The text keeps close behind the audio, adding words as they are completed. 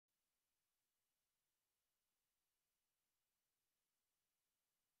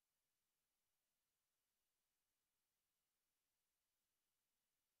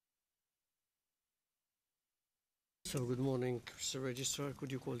So, good morning, Mr. Registrar. Could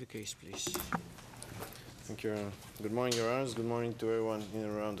you call the case, please? Thank you, Your Honor. Good morning, Your Honors. Good morning to everyone in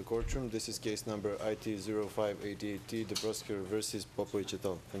and around the courtroom. This is case number IT-0588T, the prosecutor versus Popović et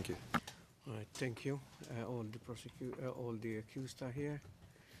al. Thank you. All right, thank you. All the accused are here.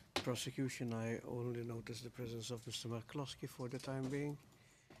 Prosecution, I only noticed the presence of Mr. McCloskey for the time being.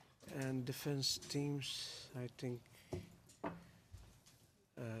 And defense teams, I think,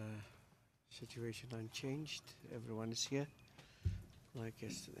 situation unchanged. Everyone is here, like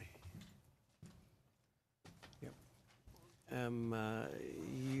yesterday. Yep.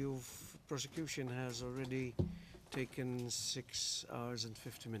 Prosecution has already taken 6 hours and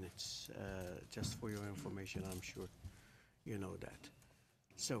 50 minutes. Just for your information, I'm sure you know that.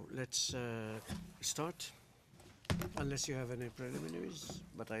 So let's start, unless you have any preliminaries,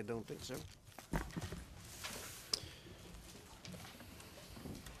 but I don't think so.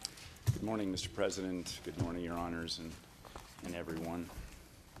 Good morning, Mr. President. Good morning, Your Honors, and everyone.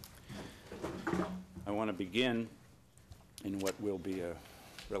 I want to begin in what will be a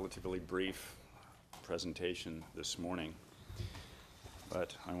relatively brief presentation this morning,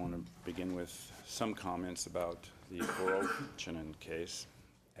 but I want to begin with some comments about the Popović case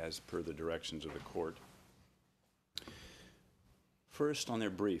as per the directions of the court. First, on their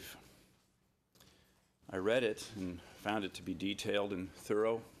brief. I read it and found it to be detailed and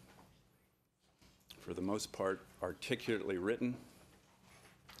thorough, for the most part articulately written,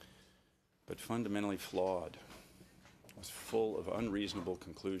 but fundamentally flawed. It was full of unreasonable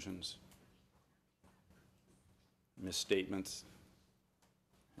conclusions, misstatements,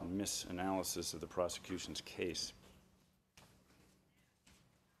 and misanalysis of the prosecution's case.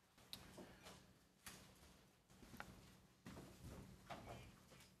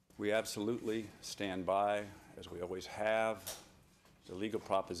 We absolutely stand by, as we always have, the legal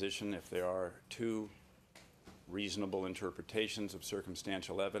proposition: if there are two reasonable interpretations of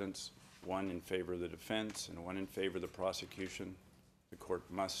circumstantial evidence, one in favor of the defense and one in favor of the prosecution, the court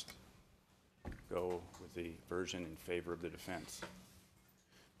must go with the version in favor of the defense.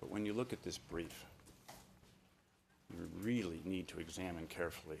 But when you look at this brief, you really need to examine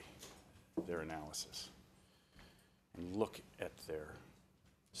carefully their analysis and look at their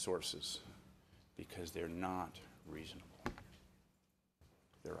sources, because they're not reasonable.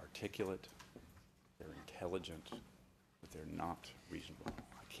 They're articulate, they're intelligent, but they're not reasonable.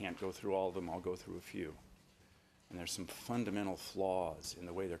 I can't go through all of them. I'll go through a few. And there's some fundamental flaws in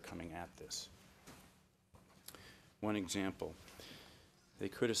the way they're coming at this. One example, they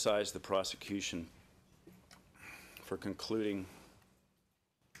criticized the prosecution for concluding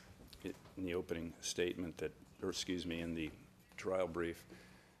in the opening statement that, in the trial brief,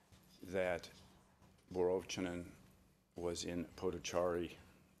 that Popović was in Popović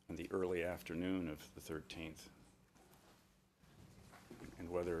in the early afternoon of the 13th, and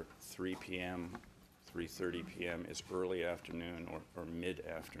whether 3 p.m., 3:30 p.m. is early afternoon or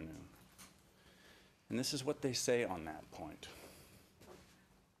mid-afternoon. And this is what they say on that point.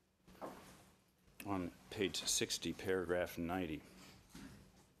 On page 60, paragraph 90.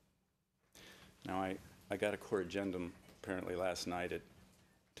 Now, I got a court agendum apparently last night at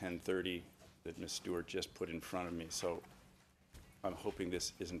 10:30 that Ms. Stewart just put in front of me, so I'm hoping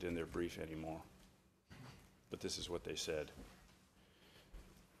this isn't in their brief anymore. But this is what they said.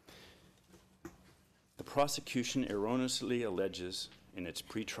 The prosecution erroneously alleges in its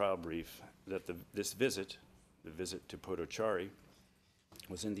pretrial brief that this visit, the visit to Popović,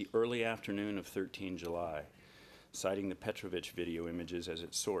 was in the early afternoon of 13 July, citing the Petrović video images as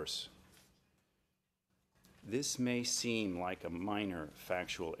its source. This may seem like a minor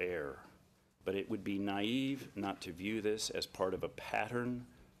factual error, but it would be naive not to view this as part of a pattern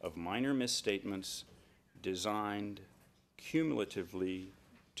of minor misstatements designed cumulatively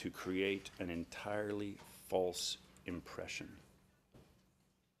to create an entirely false impression.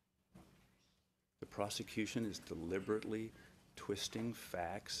 The prosecution is deliberately twisting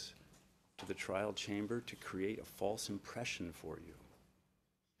facts to the trial chamber to create a false impression for you.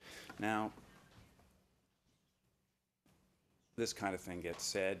 Now, this kind of thing gets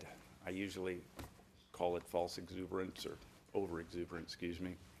said. I usually call it false exuberance or over-exuberance, excuse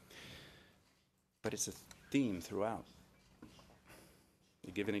me. But it's a theme throughout. I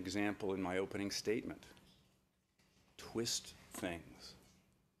give an example in my opening statement. Twist things.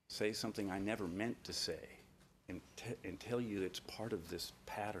 Say something I never meant to say and tell you it's part of this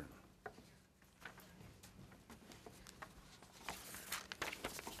pattern.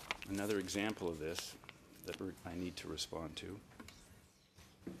 Another example of this that I need to respond to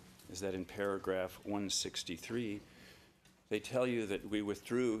is that in paragraph 163, they tell you that we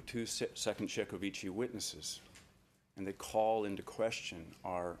withdrew two second Shekovici witnesses and they call into question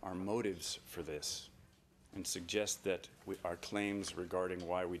our motives for this and suggest that our claims regarding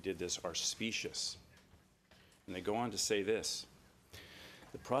why we did this are specious. And they go on to say this: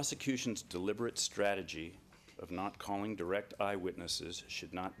 the prosecution's deliberate strategy of not calling direct eyewitnesses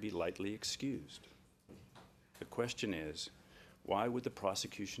should not be lightly excused. The question is, why would the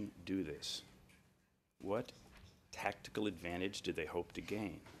prosecution do this? What tactical advantage did they hope to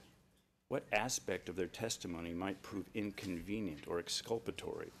gain? What aspect of their testimony might prove inconvenient or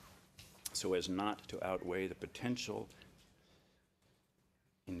exculpatory so as not to outweigh the potential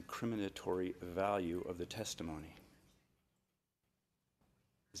incriminatory value of the testimony?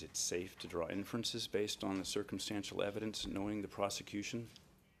 Is it safe to draw inferences based on the circumstantial evidence, knowing the prosecution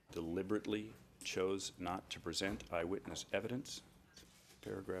deliberately chose not to present eyewitness evidence?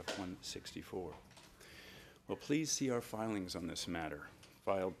 Paragraph 164. Well, please see our filings on this matter,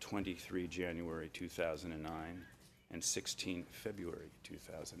 filed 23 January 2009 and 16 February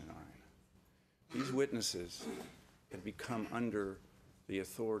 2009. These witnesses had become under the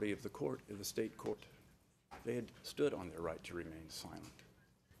authority of the court, of the state court. They had stood on their right to remain silent.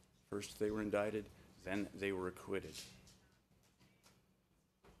 First they were indicted, then they were acquitted.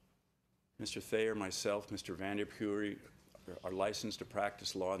 Mr. Thayer, myself, Mr. Vanderpury are licensed to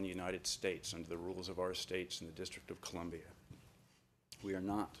practice law in the United States under the rules of our states and the District of Columbia. We are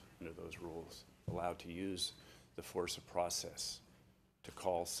not, under those rules, allowed to use the force of process to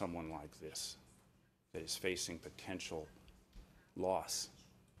call someone like this that is facing potential loss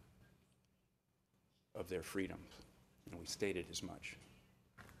of their freedoms. And we stated as much.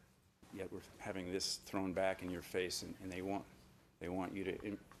 Yet we're having this thrown back in your face, and they want you to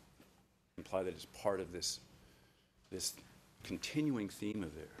imply that it's part of this continuing theme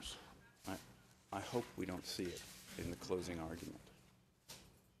of theirs. I hope we don't see it in the closing argument.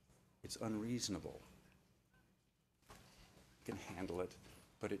 It's unreasonable. You can handle it,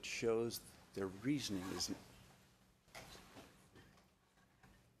 but it shows their reasoning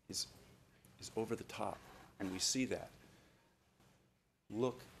is over the top, and we see that.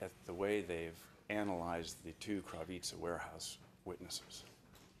 Look at the way they've analyzed the two Kravica warehouse witnesses.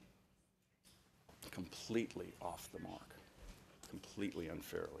 Completely off the mark, completely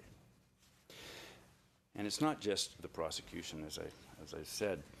unfairly. And it's not just the prosecution, as I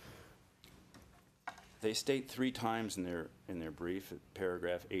said. They state 3 times in their brief, at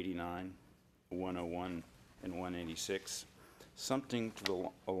paragraph 89, 101, and 186, something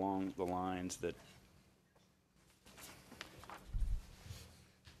along the lines that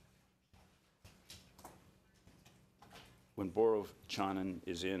when Borov Chanin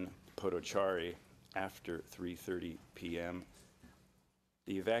is in Potochari after 3:30 p.m.,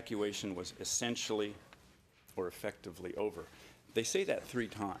 the evacuation was essentially or effectively over. They say that 3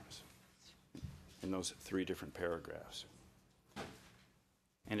 times in those 3 different paragraphs.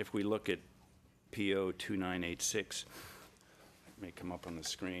 And if we look at PO 2986, it may come up on the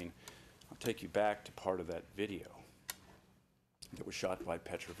screen, I'll take you back to part of that video that was shot by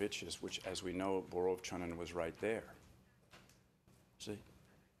Petrovicius, which, as we know, Borov Chanin was right there. There's a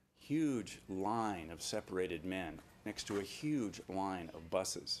huge line of separated men next to a huge line of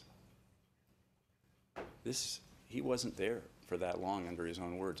buses. He wasn't there for that long, under his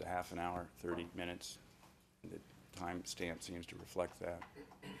own words, a half an hour, 30 minutes. The time stamp seems to reflect that.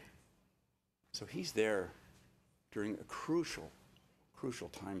 So he's there during a crucial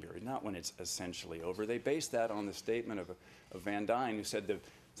time period, not when it's essentially over. They based that on the statement of Van Dyne, who said that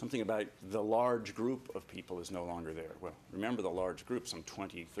something about the large group of people is no longer there. Well, remember the large group, some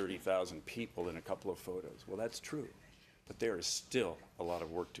 20, 30,000 people in a couple of photos. Well, that's true, but there is still a lot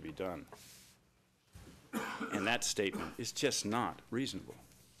of work to be done. And that statement is just not reasonable,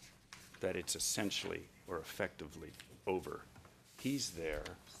 that it's essentially or effectively over. He's there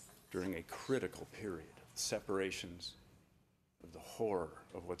during a critical period, separations, of the horror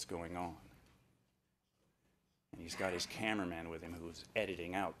of what's going on. And he's got his cameraman with him who's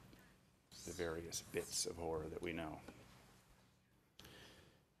editing out the various bits of horror that we know.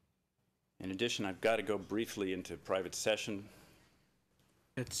 In addition, I've got to go briefly into private session.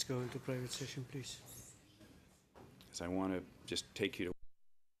 Let's go into private session, please. Because I want to just take you to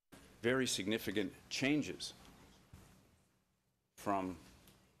very significant changes from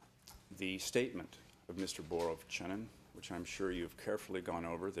the statement of Mr. Borov Chanin, which I'm sure you've carefully gone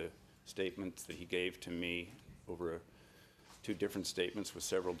over, the statements that he gave to me over 2 different statements with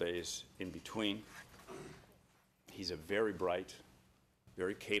several days in between. He's a very bright,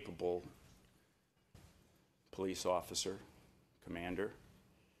 very capable police officer, commander,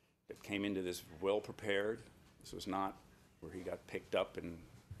 that came into this well prepared. This was not where he got picked up and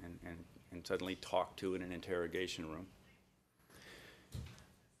and suddenly talked to in an interrogation room.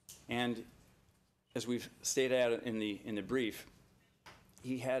 And as we've stated out in the brief,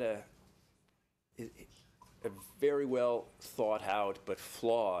 he had a very well thought out but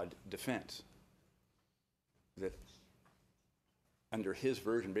flawed defense that, under his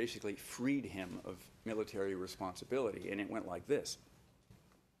version, basically freed him of military responsibility. And it went like this: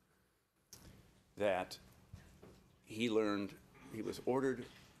 that he learned, he was ordered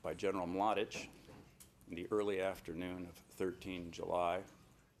by General Mladic in the early afternoon of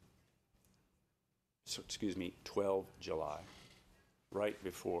 12 July, right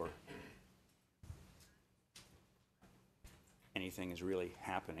before anything is really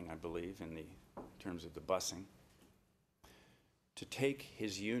happening, I believe, in terms of the busing, to take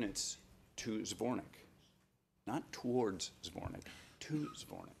his units to Zvornik. Not towards Zvornik, to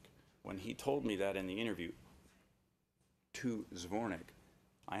Zvornik. When he told me that in the interview, to Zvornik,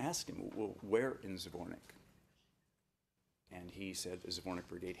 I asked him, well, where in Zvornik? And he said, the Zvornik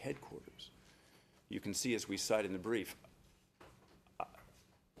Brigade headquarters. You can see, as we cite in the brief,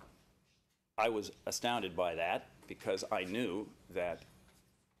 I was astounded by that because I knew that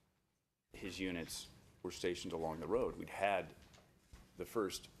his units were stationed along the road. We'd had the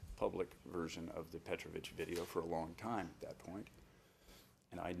first public version of the Popović video for a long time at that point,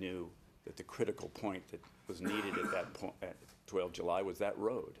 and I knew that the critical point that was needed at that point, at 12 July, was that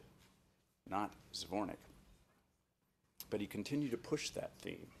road, not Zvornik. But he continued to push that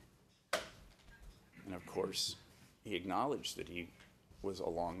theme. And of course, he acknowledged that he was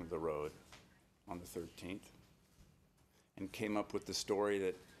along the road on the 13th and came up with the story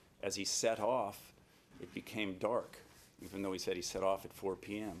that as he set off, it became dark, even though he said he set off at 4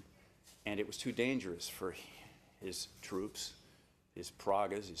 p.m. And it was too dangerous for his troops, his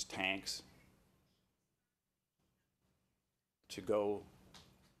Pragas, his tanks, to go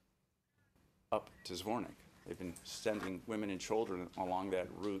up to Zvornik. They've been sending women and children along that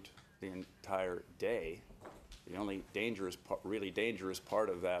route the entire day. The only really dangerous part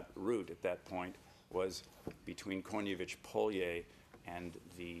of that route at that point was between Konjević Polje and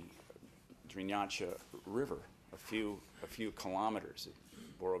the Drinjača River, a few kilometers that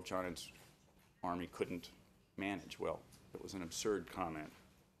Borovčan's army couldn't manage. Well, it was an absurd comment.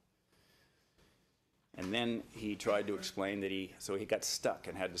 And then he tried to explain that he got stuck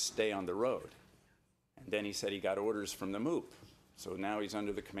and had to stay on the road. And then he said he got orders from the MOOP. So now he's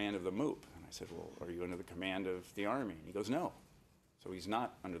under the command of the MOOP. And I said, well, are you under the command of the Army? And he goes, no. So he's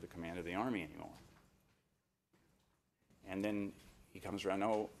not under the command of the Army anymore. And then he comes around,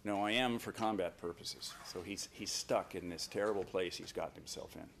 no, I am for combat purposes. So he's stuck in this terrible place he's gotten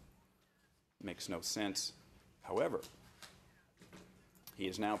himself in. Makes no sense. However, he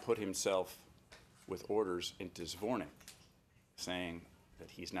has now put himself with orders into Zvornik, saying that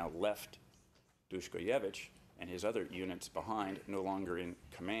he's now left Duškojević and his other units behind, no longer in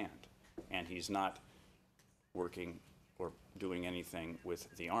command. And he's not working or doing anything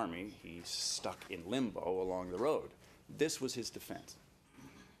with the army. He's stuck in limbo along the road. This was his defense.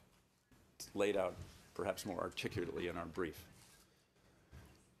 It's laid out perhaps more articulately in our brief.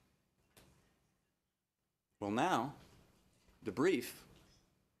 Well, now, the brief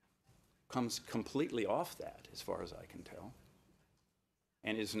comes completely off that, as far as I can tell,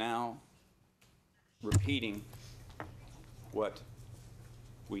 and is now repeating what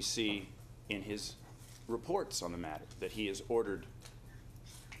we see in his reports on the matter, that he is ordered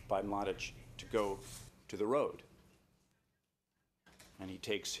by Mladic to go to the road. And he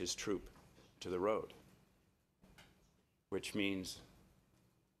takes his troop to the road, which means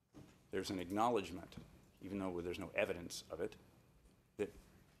there's an acknowledgement, even though there's no evidence of it, that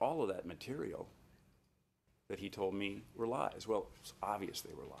all of that material that he told me were lies. Well, it's obvious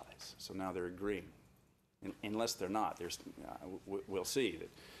they were lies, so now they're agreeing. Unless they're not, we'll see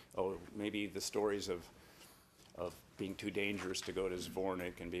that, oh, maybe the stories of being too dangerous to go to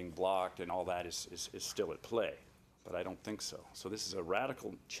Zvornik and being blocked and all that is still at play. But I don't think so. So this is a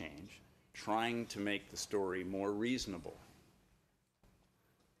radical change, trying to make the story more reasonable.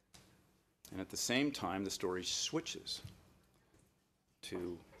 And at the same time, the story switches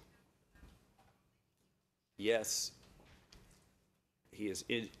to, yes, he is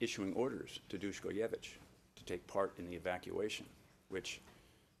issuing orders to Duškojević to take part in the evacuation, which,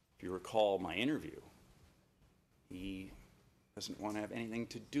 if you recall my interview, he doesn't want to have anything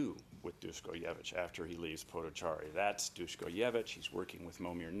to do with Duškojević after he leaves Potocari. That's Duškojević. He's working with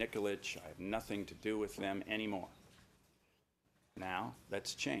Momir Nikolić. I have nothing to do with them anymore. Now,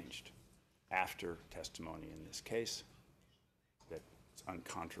 that's changed after testimony in this case, that it's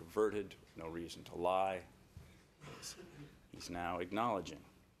uncontroverted, no reason to lie. He's now acknowledging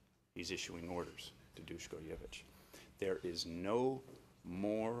he's issuing orders to Duškojević. There is no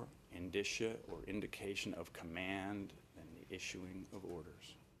more indicia or indication of command than the issuing of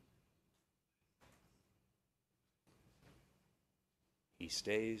orders. He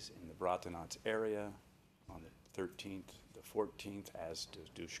stays in the Bratanac area on the 13th, the 14th, as does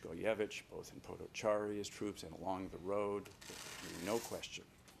Duškojević, both in Potočari, his troops, and along the road. No question.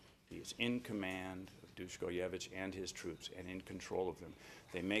 He is in command of Duškojević and his troops and in control of them.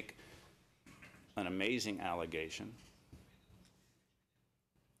 They make an amazing allegation,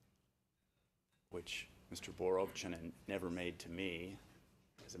 which Mr. Borovčanin never made to me.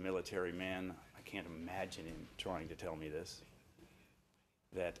 As a military man, I can't imagine him trying to tell me this.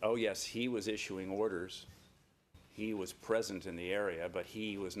 That, oh yes, he was issuing orders, he was present in the area, but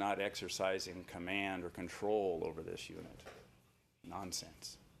he was not exercising command or control over this unit.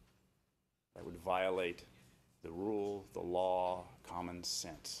 Nonsense. That would violate the rule, the law, common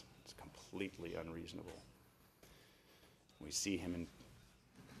sense. It's completely unreasonable. We see him in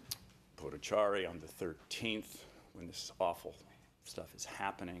Potočari on the 13th when this awful stuff is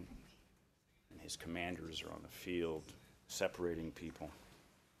happening, and his commanders are on the field separating people.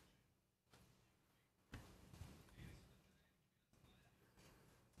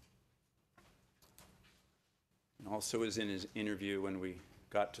 And also as in his interview when we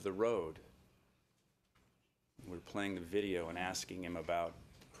got to the road, we were playing the video and asking him about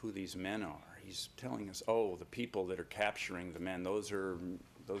who these men are. He's telling us, oh, the people that are capturing the men, those are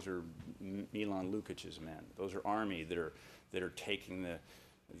Milan Lukic's men. Those are army that are taking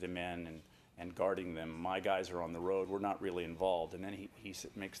the men and guarding them. My guys are on the road. We're not really involved. And then he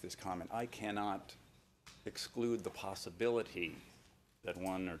makes this comment, I cannot exclude the possibility that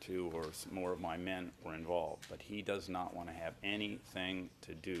one or two or more of my men were involved, but he does not want to have anything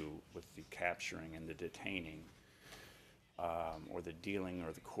to do with the capturing and the detaining or the dealing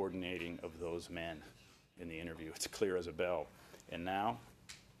or the coordinating of those men in the interview. It's clear as a bell. And now,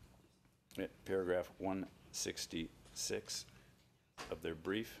 paragraph 166 of their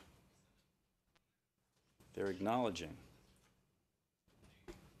brief, they're acknowledging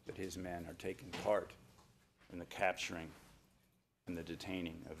that his men are taking part in the capturing and the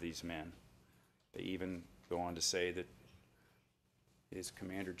detaining of these men. They even go on to say that his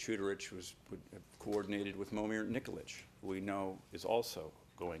commander Chuderich would have coordinated with Momir Nikolic, who we know is also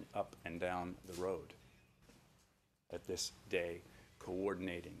going up and down the road at this day,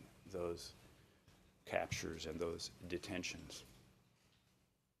 coordinating those captures and those detentions.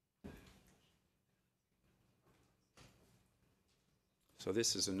 So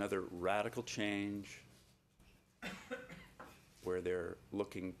this is another radical change where they're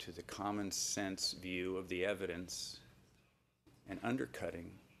looking to the common sense view of the evidence and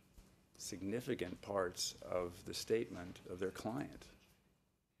undercutting significant parts of the statement of their client.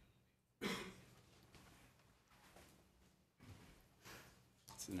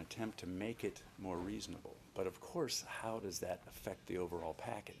 It's an attempt to make it more reasonable. But of course, how does that affect the overall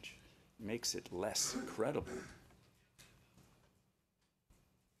package? It makes it less credible.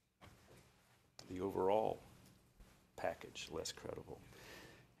 The overall package less credible.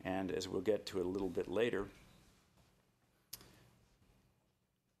 And as we'll get to a little bit later,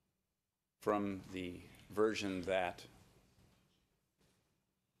 from the version that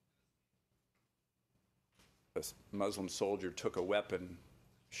a Muslim soldier took a weapon,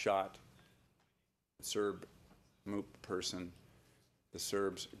 shot a Serb MUP person, the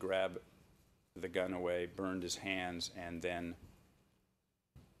Serbs grabbed the gun away, burned his hands, and then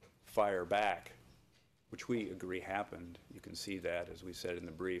fire back, which we agree happened. You can see that, as we said in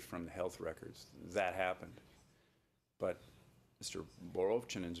the brief, from the health records. That happened. But Mr.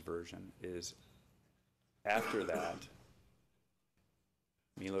 Borovčanin's version is, after that,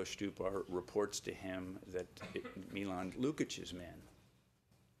 Milo Stupar reports to him that Milan Lukic's men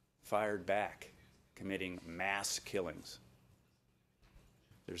fired back, committing mass killings.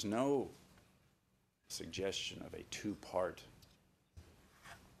 There's no suggestion of a two-part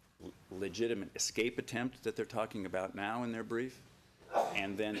legitimate escape attempt that they're talking about now in their brief,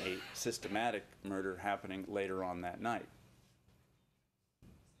 and then a systematic murder happening later on that night.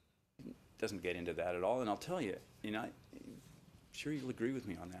 It doesn't get into that at all, and I'll tell you, I'm sure you'll agree with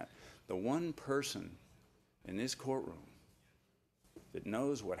me on that. The one person in this courtroom that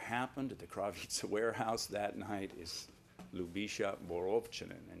knows what happened at the Kravica warehouse that night is Lubisha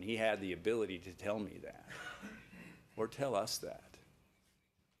Borovčanin, and he had the ability to tell me that, or tell us that.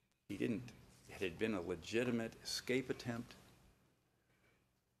 He didn't. It had been a legitimate escape attempt.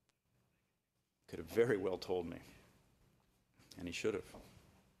 Could have very well told me, and he should have.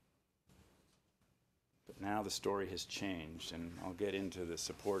 But Now the story has changed, and I'll get into the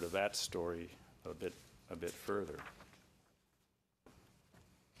support of that story a bit further.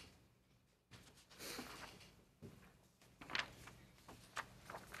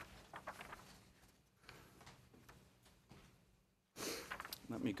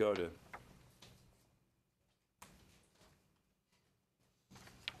 Let me go to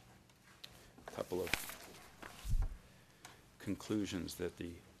a couple of conclusions that the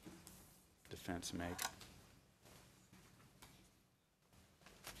defense make.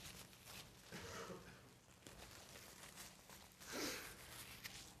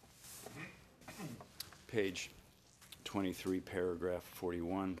 Page 23, paragraph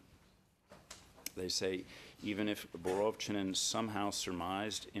 41. They say, even if Borovchinin somehow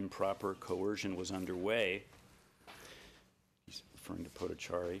surmised improper coercion was underway, he's referring to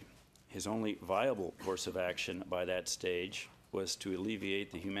Popović, his only viable course of action by that stage was to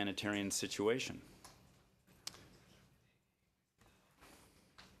alleviate the humanitarian situation.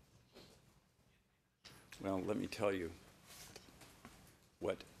 Well, let me tell you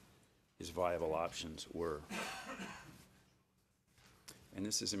what his viable options were. And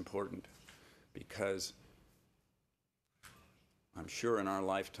this is important because I'm sure in our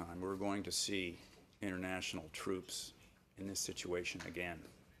lifetime we're going to see international troops in this situation again,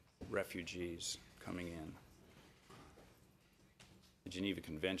 refugees coming in. The Geneva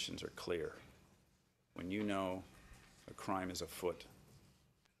Conventions are clear. When you know a crime is afoot,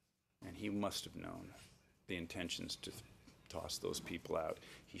 and he must have known the intentions to toss those people out,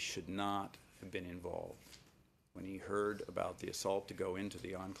 he should not have been involved. When he heard about the assault to go into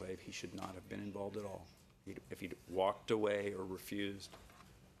the enclave, he should not have been involved at all. If he'd walked away or refused,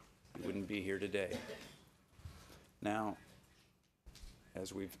 he wouldn't be here today. Now,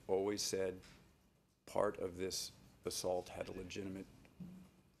 as we've always said, part of this assault had a legitimate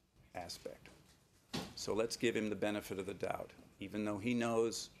aspect. So let's give him the benefit of the doubt, even though he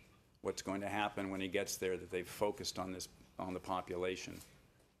knows what's going to happen when he gets there, that they've focused on the population,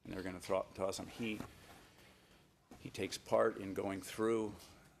 and they're going to toss him. He takes part in going through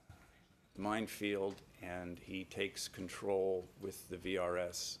the minefield, and he takes control with the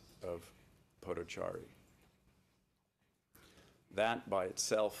VRS of Popović. That by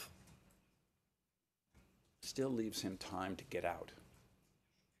itself still leaves him time to get out.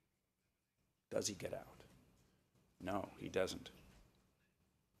 Does he get out? No, he doesn't.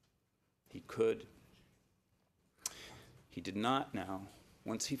 He could. He did not now,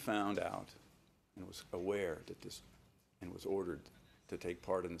 once he found out and was aware that this, and was ordered to take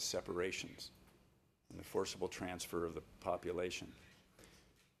part in the separations and the forcible transfer of the population.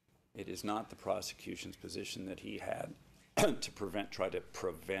 It is not the prosecution's position that he had to try to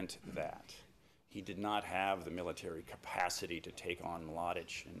prevent that. He did not have the military capacity to take on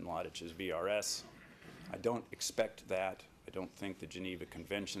Mladić and Mladić's VRS. I don't expect that. I don't think the Geneva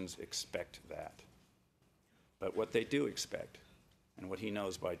Conventions expect that. But what they do expect, and what he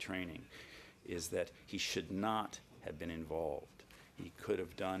knows by training, is that he should not have been involved. He could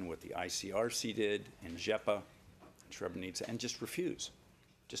have done what the ICRC did in Jepa, Srebrenica, and just refuse.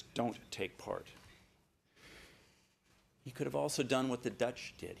 Just don't take part. He could have also done what the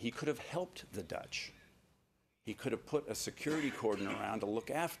Dutch did. He could have helped the Dutch. He could have put a security cordon around to look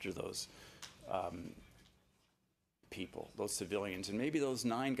after those people, those civilians, and maybe those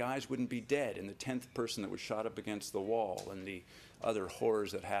 9 guys wouldn't be dead, and the 10th person that was shot up against the wall, and the other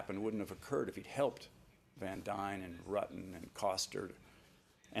horrors that happened wouldn't have occurred if he'd helped Van Dyne and Rutten and Koster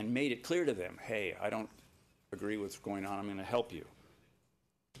and made it clear to them, hey, I don't agree with what's going on, I'm going to help you.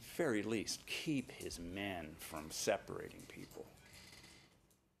 At the very least, keep his men from separating people.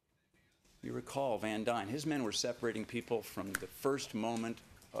 You recall Van Dyne, his men were separating people from the first moment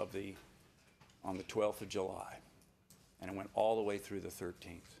of on the 12th of July, and it went all the way through the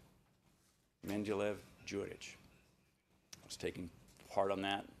 13th. Mendeleev, Juric was taking part on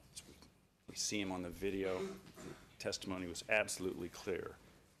that. We see him on the video. The testimony was absolutely clear.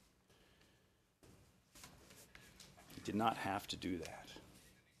 He did not have to do that.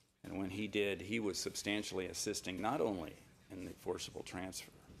 And when he did, he was substantially assisting not only in the forcible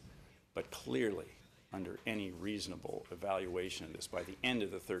transfer, but clearly under any reasonable evaluation of this. By the end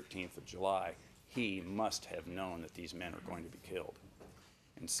of the 13th of July, he must have known that these men are going to be killed.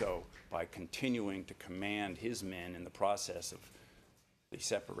 And so by continuing to command his men in the process of the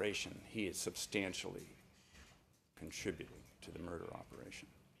separation, he is substantially contributing to the murder operation.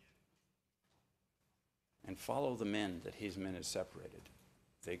 And follow the men that his men have separated.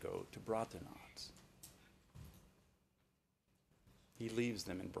 They go to Bratenaz. He leaves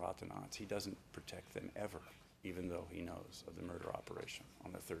them in Bratenaz. He doesn't protect them ever, even though he knows of the murder operation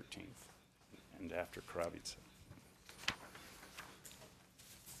on the 13th and after Kravica.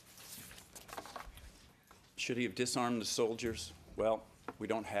 Should he have disarmed the soldiers? Well, we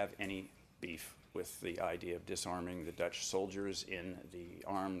don't have any beef with the idea of disarming the Dutch soldiers in the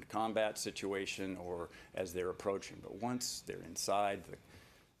armed combat situation or as they're approaching. But once they're inside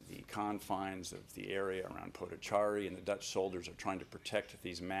the confines of the area around Potočari and the Dutch soldiers are trying to protect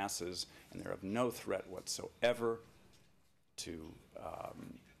these masses and they're of no threat whatsoever to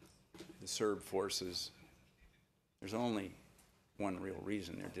the Serb forces, there's only one real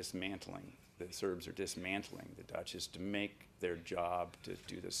reason they're dismantling. The Serbs are dismantling the Dutch is to make their job to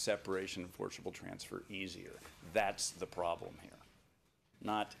do the separation and forcible transfer easier. That's the problem here.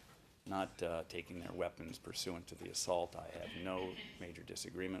 Not taking their weapons pursuant to the assault. I have no major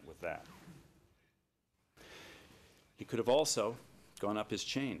disagreement with that. He could have also gone up his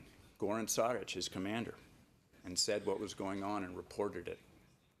chain, Goran Saric, his commander, and said what was going on and reported it.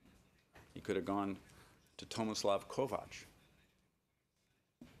 He could have gone to Tomislav Kovac,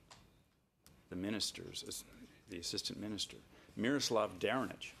 the ministers, the assistant minister. Miroslav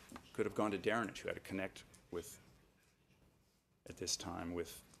Darinic could have gone to Darinic, who had to connect with, at this time,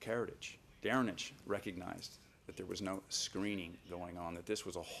 with Karadzic. Darinic recognized that there was no screening going on, that this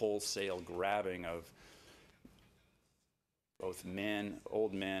was a wholesale grabbing of both men,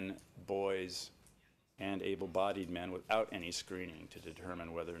 old men, boys, and able-bodied men without any screening to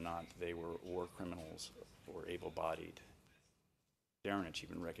determine whether or not they were war criminals or able-bodied. Darinic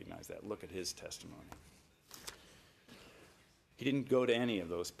even recognized that. Look at his testimony. He didn't go to any of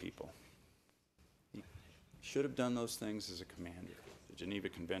those people. He should have done those things as a commander. The Geneva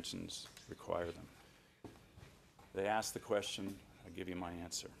Conventions require them. They ask the question, I'll give you my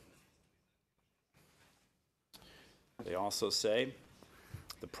answer. They also say,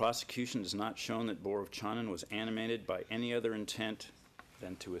 the prosecution has not shown that Borovchanin was animated by any other intent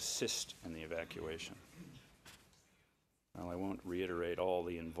than to assist in the evacuation. Well, I won't reiterate all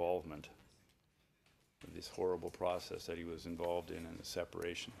the involvement of this horrible process that he was involved in the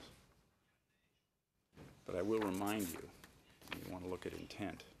separations. But I will remind you, you want to look at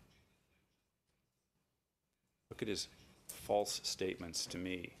intent. Look at his false statements to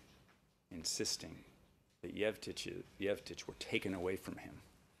me, insisting that Yevtich were taken away from him,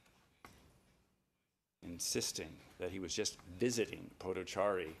 insisting that he was just visiting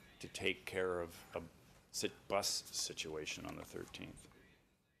Potočari to take care of a bus situation on the 13th.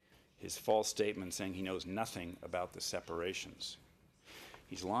 His false statement saying he knows nothing about the separations.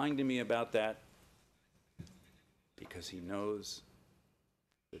 He's lying to me about that because he knows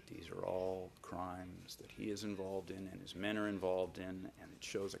that these are all crimes that he is involved in and his men are involved in, and it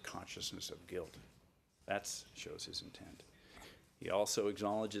shows a consciousness of guilt. That shows his intent. He also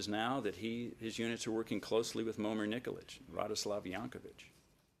acknowledges now that his units are working closely with Momir Nikolic and Radislav Jankovic.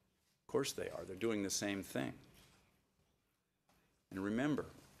 Of course they are. They're doing the same thing. And remember,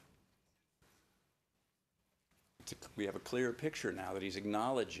 we have a clearer picture now that he's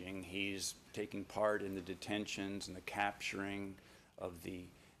acknowledging he's taking part in the detentions and the capturing of the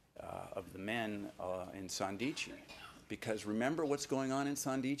men in Sandici. Because remember what's going on in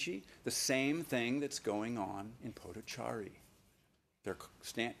Sandici? The same thing that's going on in Potočari. They're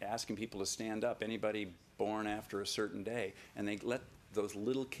asking people to stand up, anybody born after a certain day, and they let those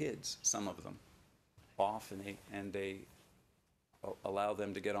little kids, some of them, off, and they allow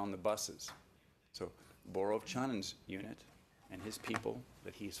them to get on the buses. So Borovchanin's unit and his people,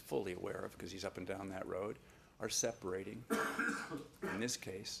 that he's fully aware of because he's up and down that road, are separating, in this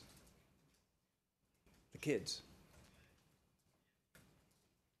case, the kids.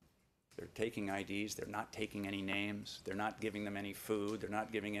 They're taking IDs, they're not taking any names, they're not giving them any food, they're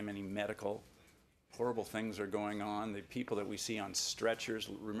not giving them any medical. Horrible things are going on. The people that we see on stretchers,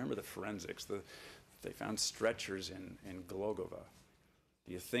 remember the forensics, they found stretchers in Glogova.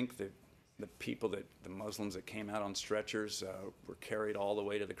 Do you think that the people, the Muslims that came out on stretchers were carried all the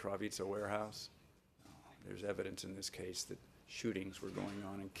way to the Kravica warehouse? No. There's evidence in this case that shootings were going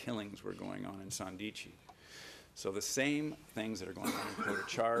on and killings were going on in Sandici. So the same things that are going on in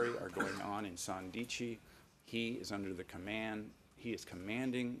Potočari are going on in Sandici. He is under the command. He is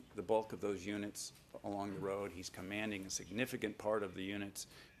commanding the bulk of those units along the road. He's commanding a significant part of the units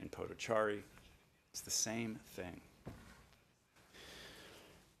in Potočari. It's the same thing.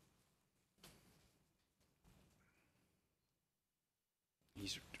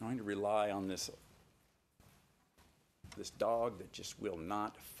 He's trying to rely on this dog that just will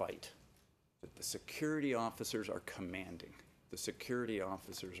not fight. That the security officers are commanding. The security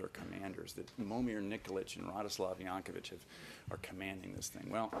officers are commanders. That Momir Nikolic and Radislav Jankovic are commanding this thing.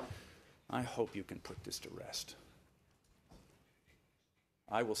 Well, I hope you can put this to rest.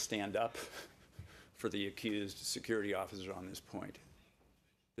 I will stand up for the accused security officers on this point.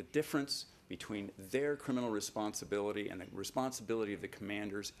 The difference between their criminal responsibility and the responsibility of the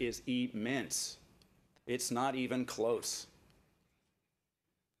commanders is immense. It's not even close.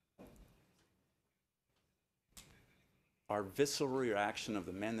 Our visceral reaction of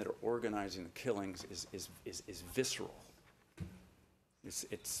the men that are organizing the killings is visceral.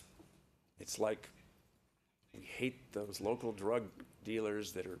 It's like we hate those local drug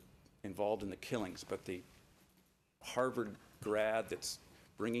dealers that are involved in the killings, but the Harvard grad that's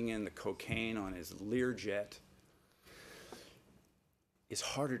bringing in the cocaine on his Learjet is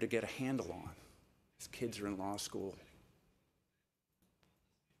harder to get a handle on. His kids are in law school.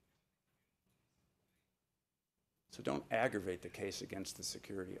 So don't aggravate the case against the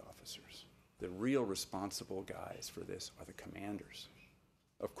security officers. The real responsible guys for this are the commanders.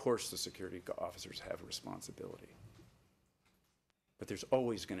 Of course, the security officers have a responsibility. But there's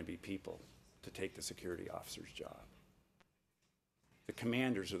always going to be people to take the security officer's job. The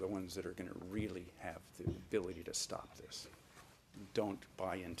commanders are the ones that are going to really have the ability to stop this. Don't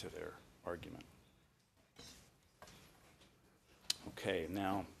buy into their argument. Okay,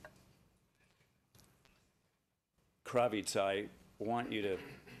 now, Prosecution, I want you to,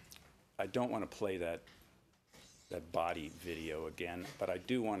 I don't want to play that body video again, but I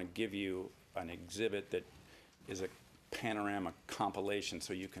do want to give you an exhibit that is a panorama compilation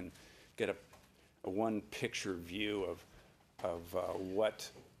so you can get a one-picture view of what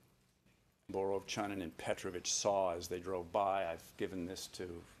Borov-Chunin and Petrović saw as they drove by. I've given this to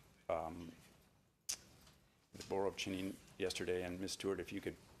Borov-Chunin yesterday, and Ms. Stewart, if you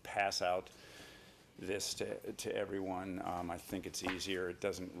could pass out this to everyone. I think it's easier. It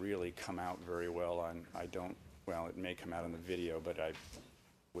doesn't really come out very well. Well, it may come out in the video, but I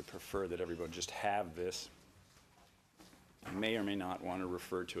would prefer that everyone just have this. I may or may not want to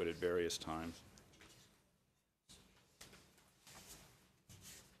refer to it at various times.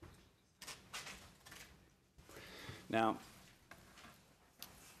 Now,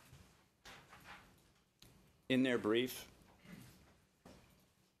 in their brief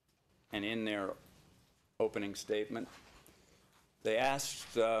and in their opening statement, they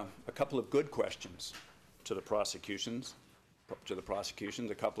asked a couple of good questions to the prosecutions,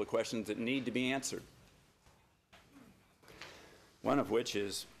 a couple of questions that need to be answered. One of which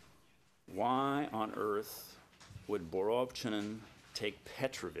is, why on earth would Borov-Chunin take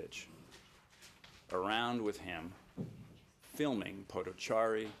Petrović around with him, filming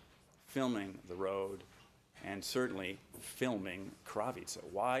Potocari, filming the road, and certainly filming Kravica?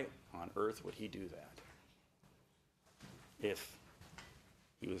 Why on earth would he do that if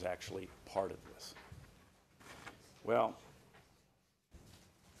he was actually part of this? Well,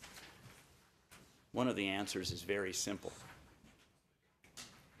 one of the answers is very simple.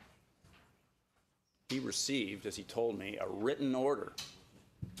 He received, as he told me, a written order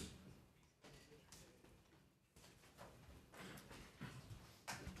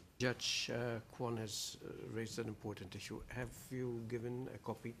Judge Kwon has raised an important issue. Have you given a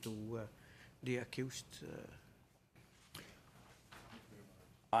copy to the accused?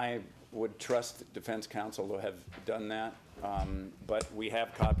 I would trust the defense counsel to have done that, but we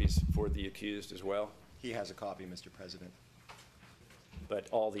have copies for the accused as well. He has a copy, Mr. President. But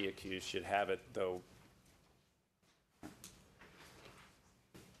all the accused should have it, though.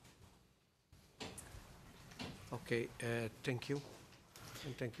 Okay, thank you.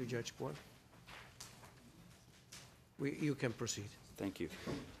 And thank you, Judge Kwon. You can proceed. Thank you.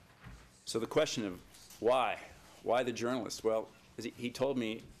 So the question of why the journalist? Well, he told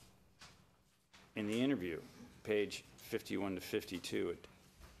me in the interview, page 51 to 52,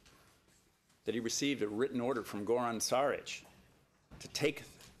 that he received a written order from Goran Saric to take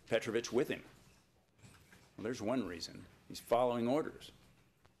Petrović with him. Well, there's one reason. He's following orders.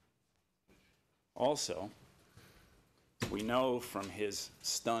 Also, we know from his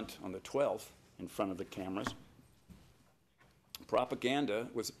stunt on the 12th in front of the cameras, propaganda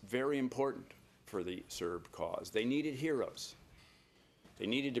was very important for the Serb cause. They needed heroes. They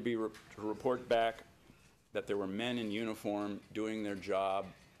needed to report back that there were men in uniform doing their job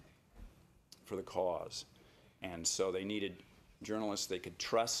for the cause. And so they needed journalists they could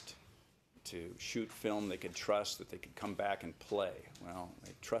trust to shoot film, they could trust that they could come back and play. Well,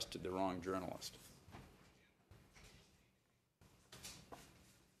 they trusted the wrong journalist.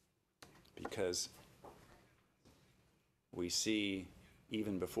 Because we see,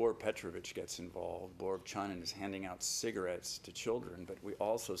 even before Petrović gets involved, Borov-Chunin is handing out cigarettes to children, but we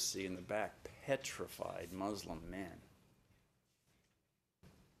also see in the back petrified Muslim men.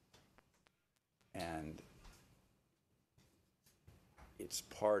 And it's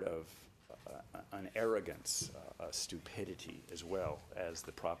part of an arrogance, a stupidity, as well as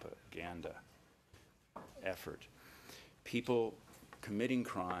the propaganda effort. People committing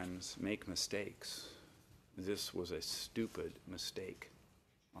crimes make mistakes. This was a stupid mistake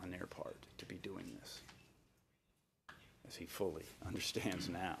on their part to be doing this, as he fully understands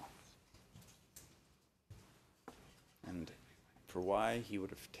now. And for why he would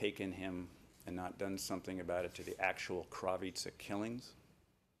have taken him and not done something about it to the actual Kravica killings,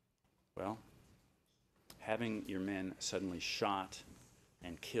 well, having your men suddenly shot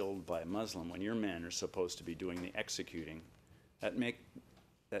and killed by a Muslim when your men are supposed to be doing the executing, that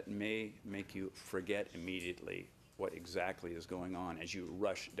may make you forget immediately what exactly is going on as you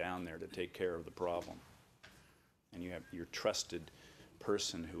rush down there to take care of the problem. And you have your trusted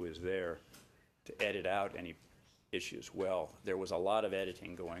person who is there to edit out any issues. Well, there was a lot of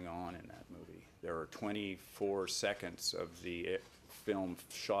editing going on in that movie. There are 24 seconds of the film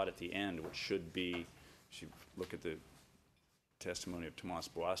shot at the end, which should be, if you look at the testimony of Tomas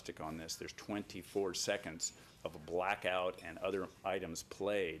Boastic on this, there's 24 seconds of a blackout and other items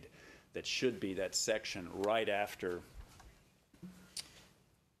played that should be that section right after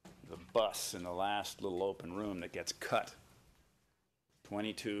the bus in the last little open room that gets cut.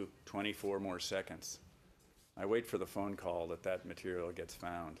 22, 24 more seconds. I wait for the phone call that that material gets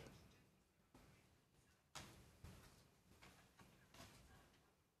found.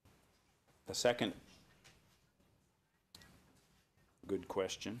 The second good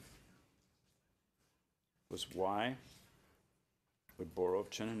question was, why would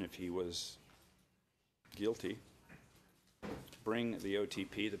Popović, if he was guilty, bring the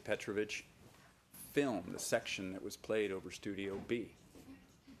OTP, the Petrović film, the section that was played over Studio B?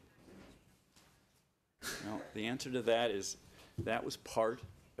 Well, the answer to that is that was part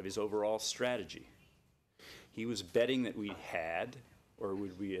of his overall strategy. He was betting that we had, or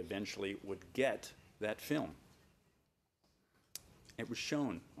we eventually would get, that film. It was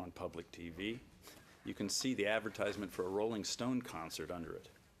shown on public TV. You can see the advertisement for a Rolling Stone concert under it.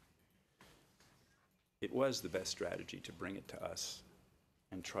 It was the best strategy to bring it to us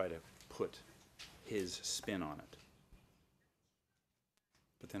and try to put his spin on it.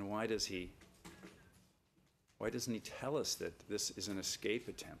 But then why doesn't he tell us that this is an escape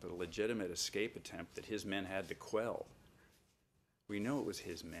attempt, a legitimate escape attempt that his men had to quell? We know it was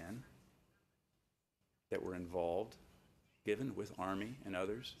his men that were involved, given with Army and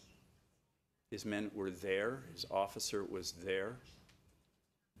others. His men were there, his officer was there.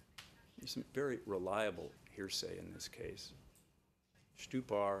 There's some very reliable hearsay in this case.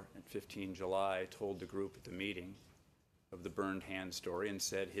 Stupar at 15 July told the group at the meeting of the burned hand story and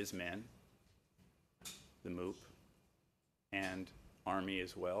said his men, the MOOP, and Army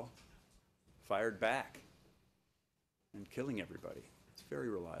as well, fired back and killing everybody. It's very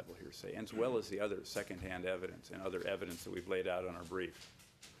reliable hearsay, as well as the other secondhand evidence and other evidence that we've laid out on our brief.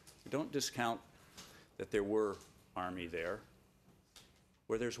 So don't discount that there were Army there.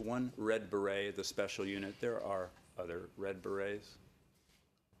 Where there's one Red Beret, the special unit, there are other Red Berets.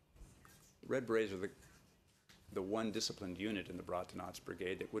 Red Berets are the one disciplined unit in the Bratenatz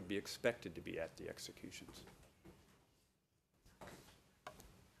Brigade that would be expected to be at the executions.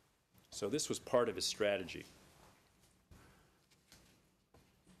 So this was part of his strategy.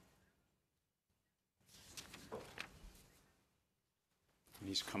 And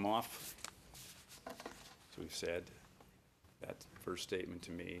he's come off, as we've said, that first statement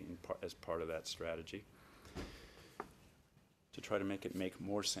to me as part of that strategy, to try to make it make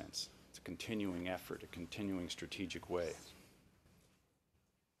more sense. It's a continuing effort, a continuing strategic way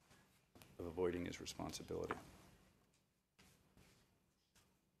of avoiding his responsibility.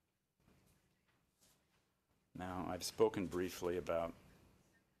 Now, I've spoken briefly about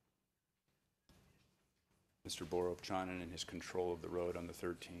Mr. Popović and his control of the road on the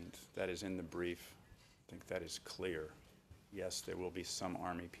 13th. That is in the brief. I think that is clear. Yes, there will be some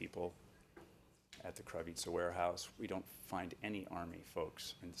Army people at the Kravica warehouse. We don't find any Army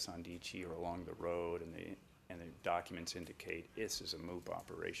folks in Sandici or along the road, and the documents indicate this is a MOOP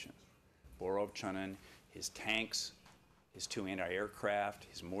operation. Popović, his tanks, his 2 anti-aircraft,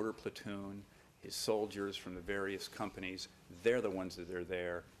 his mortar platoon, his soldiers from the various companies, they're the ones that are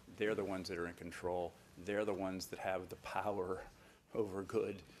there. They're the ones that are in control. They're the ones that have the power over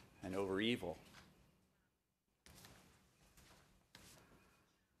good and over evil.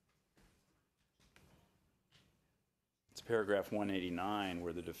 It's paragraph 189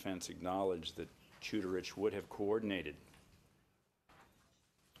 where the defense acknowledged that Chuderich would have coordinated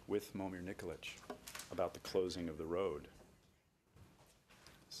with Momir Nikolic about the closing of the road.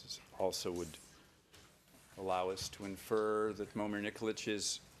 This also would allow us to infer that Momir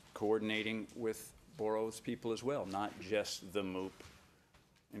Nikolic's coordinating with Borov's people as well, not just the MOOP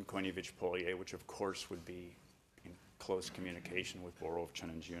in Koinevich-Polye, which of course would be in close communication with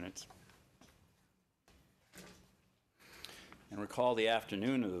Borovchanen's units. And recall the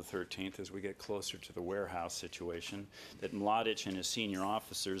afternoon of the 13th, as we get closer to the warehouse situation, that Mladic and his senior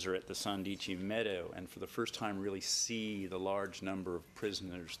officers are at the Sandichi meadow and for the first time really see the large number of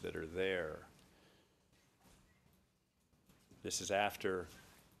prisoners that are there. This is after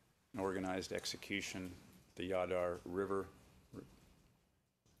an organized execution, the Yadar River.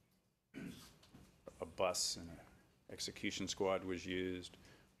 A bus and an execution squad was used,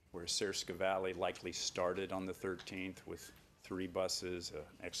 where Serska Valley likely started on the 13th with 3 buses, an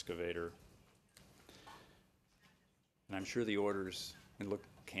excavator. And I'm sure the orders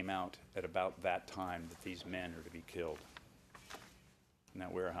came out at about that time that these men are to be killed. And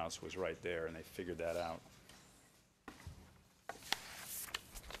that warehouse was right there, and they figured that out.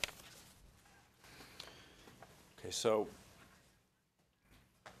 Okay, so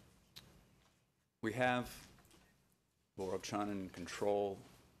we have Borovchanen in control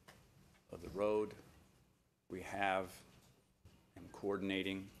of the road. We have him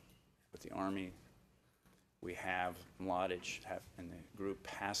coordinating with the army. We have Mladic and the group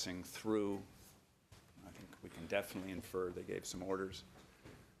passing through. I think we can definitely infer they gave some orders.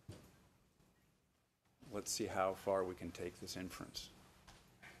 Let's see how far we can take this inference.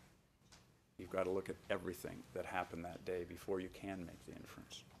 You've got to look at everything that happened that day before you can make the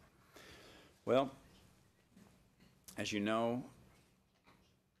inference. Well, as you know,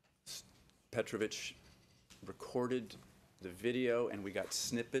 Petrovich recorded the video, and we got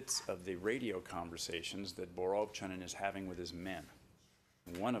snippets of the radio conversations that Borovchanen is having with his men.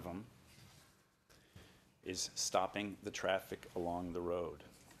 One of them is stopping the traffic along the road.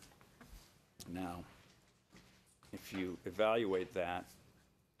 Now, if you evaluate that,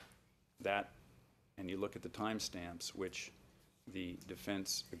 and you look at the timestamps, which the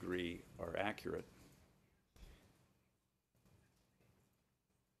defense agree are accurate,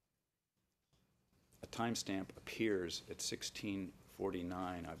 a timestamp appears at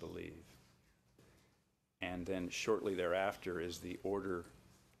 1649, I believe. And then shortly thereafter is the order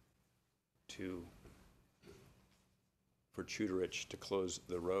for Chuderich to close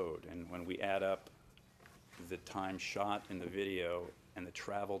the road. And when we add up the time shot in the video and the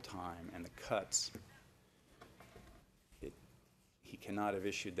travel time and the cuts, he cannot have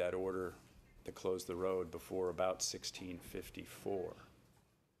issued that order to close the road before about 1654.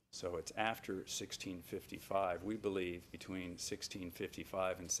 So it's after 1655. We believe between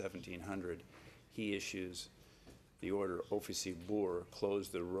 1655 and 1700, he issues the order, Offici Bur, close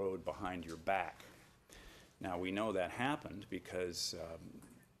the road behind your back. Now we know that happened because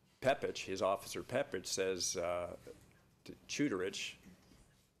Pepic, his officer Pepic, says to Chuderich,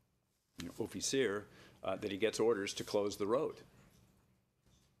 officer, that he gets orders to close the road.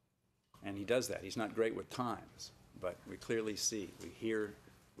 And he does that. He's not great with times, but we clearly see, we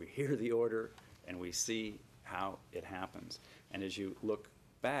hear the order, and we see how it happens. And as you look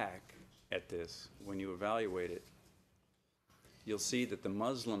back at this, when you evaluate it, you'll see that the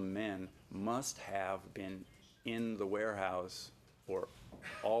Muslim men must have been in the warehouse, or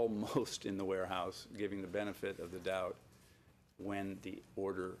almost in the warehouse, giving the benefit of the doubt, when the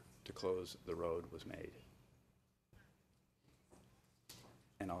order to close the road was made.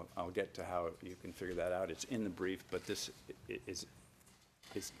 And I'll get to how you can figure that out. It's in the brief, but this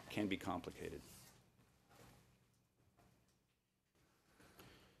can be complicated.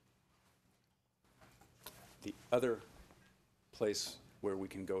 The other place where we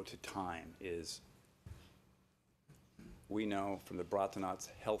can go to time is, we know from the Bratanats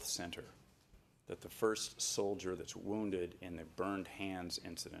Health Center that the first soldier that's wounded in the burned hands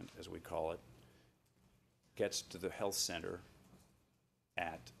incident, as we call it, gets to the health center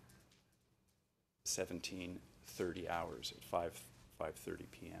at 17:30 hours, at 5:30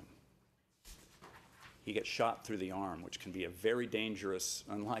 p.m. He gets shot through the arm, which can be a very dangerous,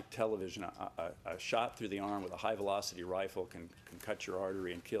 unlike television, a shot through the arm with a high-velocity rifle can cut your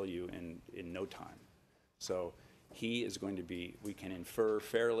artery and kill you in no time. So he is going to be, we can infer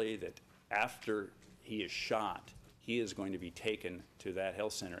fairly that after he is shot, he is going to be taken to that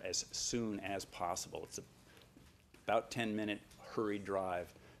health center as soon as possible. It's about 10-minute hurried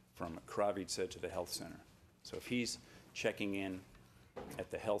drive from Kravica to the health center. So if he's checking in at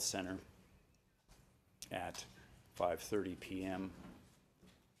the health center at 5:30 p.m.,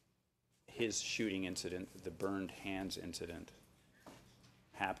 his shooting incident, the burned hands incident,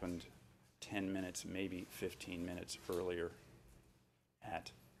 happened 10 minutes, maybe 15 minutes earlier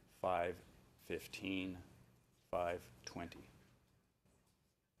at 5:15, 5:20.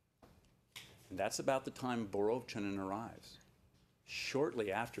 And that's about the time Popović arrives.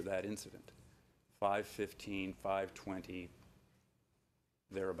 Shortly after that incident, 5:15, 5:20,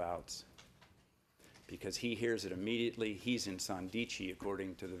 thereabouts, because he hears it immediately. He's in Sandici,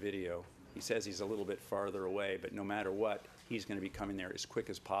 according to the video. He says he's a little bit farther away, but no matter what, he's going to be coming there as quick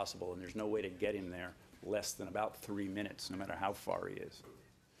as possible, and there's no way to get him there less than about 3 minutes, no matter how far he is.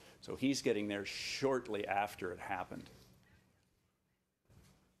 So he's getting there shortly after it happened.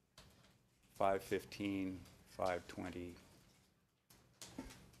 5:15, 5:20,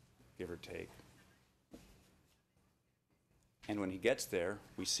 give or take. And when he gets there,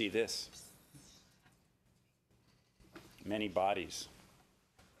 we see this. Many bodies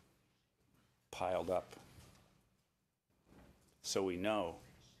piled up. So we know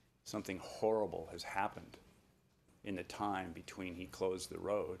something horrible has happened in the time between he closed the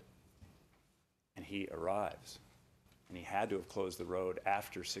road and he arrives. And he had to have closed the road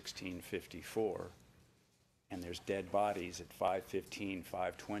after 1654, and there's dead bodies at 5:15,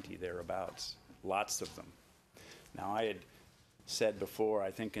 5:20, thereabouts, lots of them. Now, I had said before,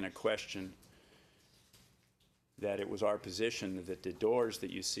 I think in a question, that it was our position that the doors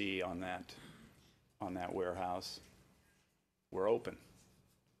that you see on that warehouse were open,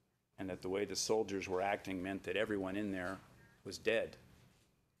 and that the way the soldiers were acting meant that everyone in there was dead.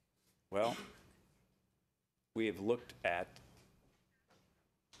 Well, we have looked at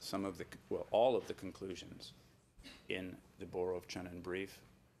all of the conclusions in the Popović brief,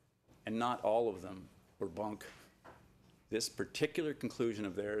 and not all of them were bunk. This particular conclusion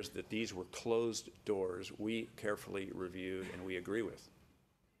of theirs, that these were closed doors, we carefully reviewed and we agree with.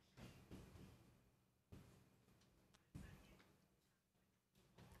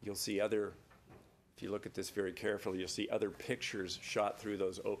 You'll see if you look at this very carefully, you'll see other pictures shot through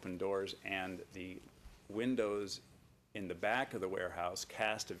those open doors, and the windows in the back of the warehouse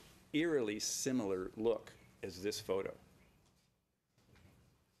cast an eerily similar look as this photo.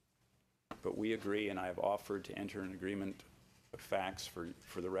 But we agree, and I have offered to enter an agreement of facts for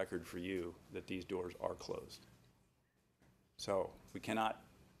the record for you, that these doors are closed. So we cannot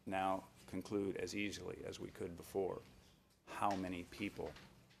now conclude as easily as we could before how many people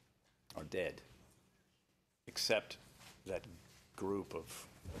are dead, except that group of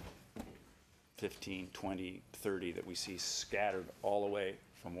 15, 20, 30 that we see scattered all the way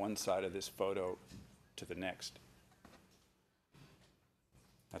from one side of this photo to the next.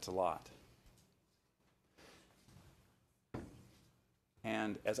 That's a lot.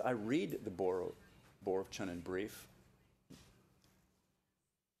 And as I read the Popović brief,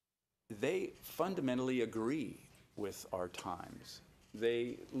 they fundamentally agree with our times.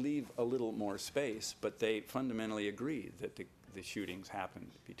 They leave a little more space, but they fundamentally agree that the shootings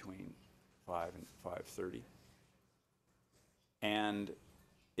happened between 5 and 5:30. And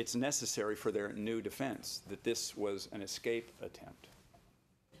it's necessary for their new defense that this was an escape attempt.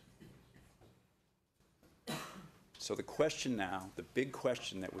 So the question now, the big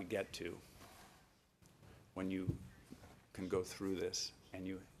question that we get to when you can go through this and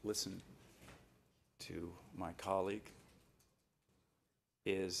you listen to my colleague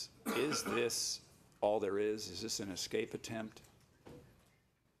is this all there is? Is this an escape attempt?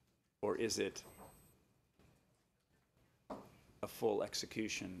 Or is it a full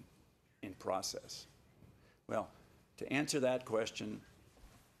execution in process? Well, to answer that question,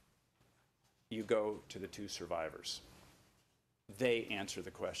 you go to the two survivors. They answer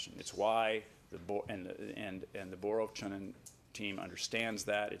the question. It's why the Popović team understands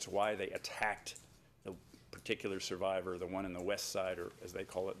that. It's why they attacked the particular survivor, the one in the west side, or as they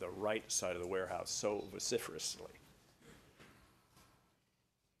call it, the right side of the warehouse, so vociferously.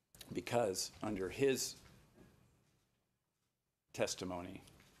 Because under his testimony,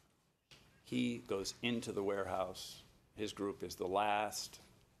 he goes into the warehouse. His group is the last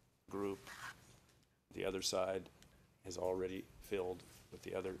group. The other side is already filled with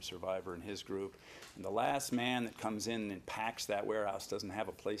the other survivor in his group. And the last man that comes in and packs that warehouse doesn't have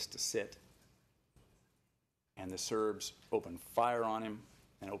a place to sit. And the Serbs open fire on him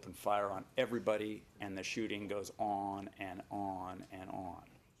and open fire on everybody, and the shooting goes on and on and on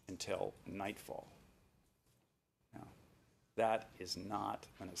until nightfall. Now, that is not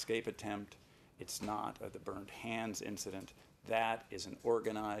an escape attempt. It's not the burnt hands incident. That is an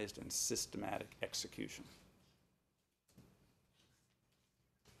organized and systematic execution.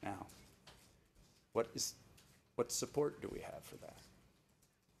 Now, what support do we have for that?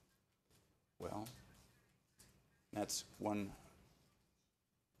 Well, that's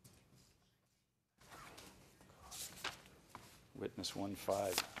witness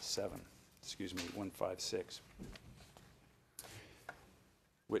 156.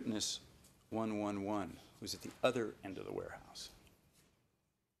 Witness 111, who's at the other end of the warehouse.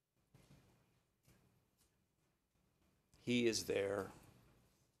 He is there,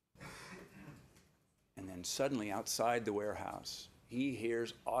 and then suddenly outside the warehouse, he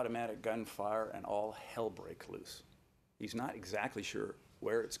hears automatic gunfire and all hell breaks loose. He's not exactly sure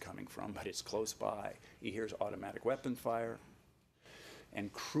where it's coming from, but it's close by. He hears automatic weapon fire,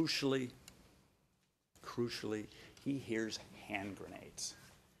 and crucially, he hears hand grenades.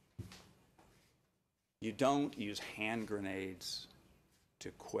 You don't use hand grenades to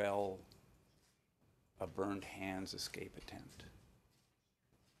quell a burned hands escape attempt.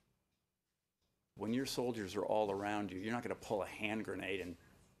 When your soldiers are all around you, you're not going to pull a hand grenade and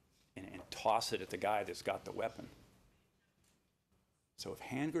toss it at the guy that's got the weapon. So if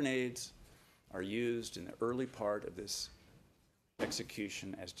hand grenades are used in the early part of this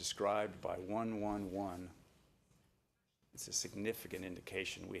execution as described by 111, it's a significant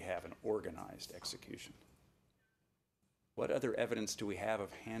indication we have an organized execution. What other evidence do we have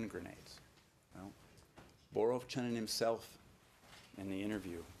of hand grenades? Well, Borovchanin himself in the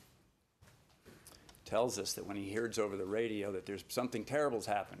interview tells us that when he hears over the radio that there's something terrible's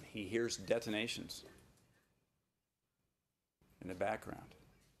happened, he hears detonations in the background.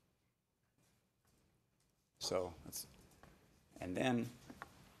 So, and then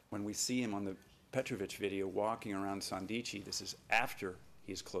when we see him on the Petrović video walking around Sandici, this is after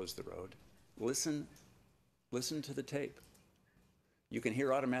he's closed the road. Listen to the tape. You can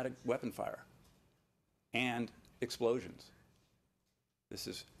hear automatic weapon fire and explosions. This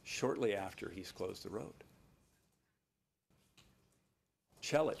is shortly after he's closed the road.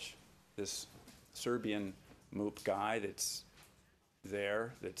 Celic, this Serbian MUP guy that's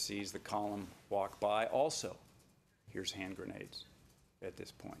there, that sees the column walk by, also hears hand grenades at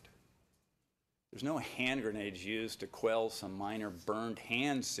this point. There's no hand grenades used to quell some minor burned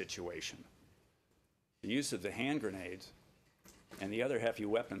hands situation. The use of the hand grenades and the other heavy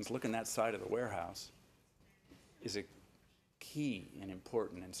weapons, look in that side of the warehouse, is a key and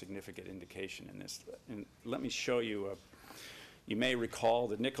important and significant indication in this. And let me show you, you may recall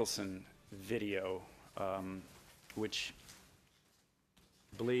the Nicholson video, which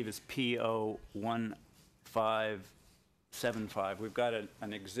I believe is PO 1575. We've got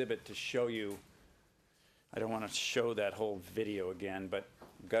an exhibit to show you. I don't want to show that whole video again, but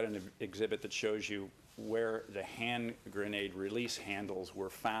we've got an exhibit that shows you where the hand grenade release handles were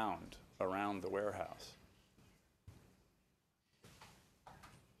found around the warehouse.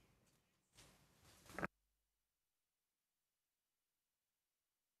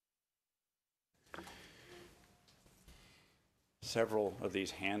 Several of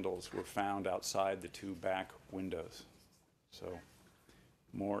these handles were found outside the two back windows, so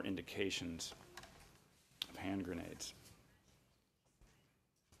more indications of hand grenades.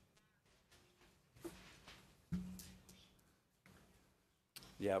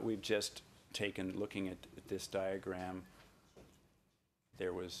 Yeah, we've just taken, looking at this diagram,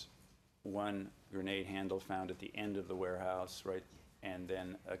 there was one grenade handle found at the end of the warehouse, right, and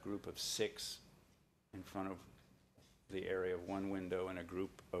then a group of 6 in front of the area of one window and a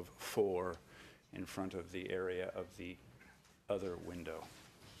group of 4 in front of the area of the other window.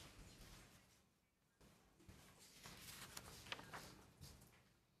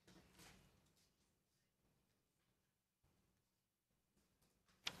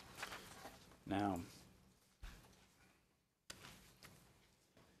 Now, I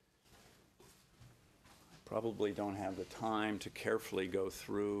probably don't have the time to carefully go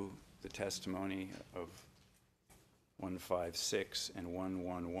through the testimony of 156 and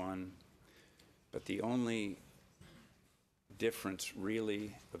 111, but the only difference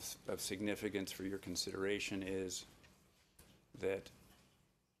really of significance for your consideration is that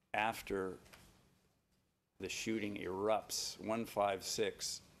after the shooting erupts,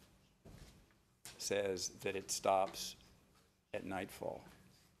 156 says that it stops at nightfall,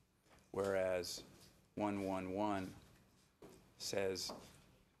 whereas 111 says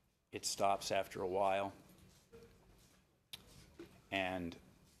it stops after a while, and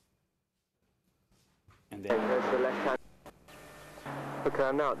then the left hand. Okay,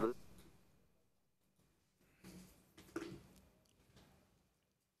 I'm out.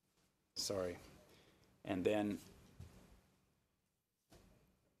 Sorry. And then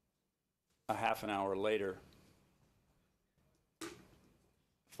a half an hour later,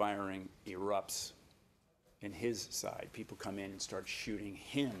 firing erupts in his side. People come in and start shooting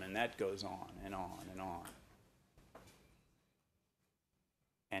him, and that goes on and on and on.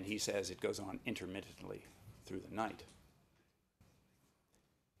 And he says it goes on intermittently through the night.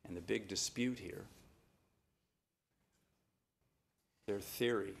 And the big dispute here, their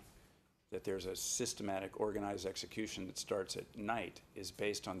theory that there's a systematic organized execution that starts at night is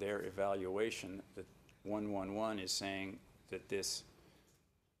based on their evaluation that 111 is saying that this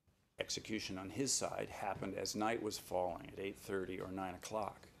execution on his side happened as night was falling at 8:30 or 9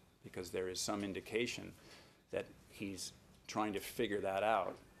 o'clock, because there is some indication that he's trying to figure that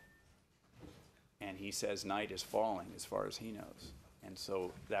out, and he says night is falling as far as he knows, and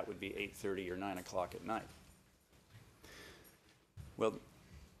so that would be 8:30 or 9 o'clock at night. Well,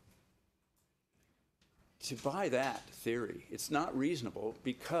 to buy that theory, it's not reasonable,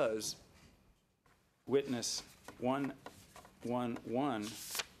 because witness 111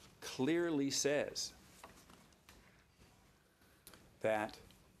 clearly says that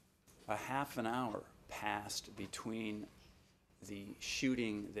a half an hour passed between the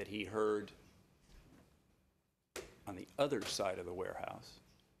shooting that he heard on the other side of the warehouse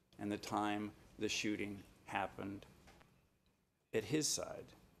and the time the shooting happened at his side.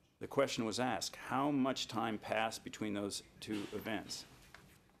 The question was asked, how much time passed between those two events?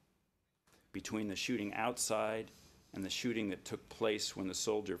 Between the shooting outside and the shooting that took place when the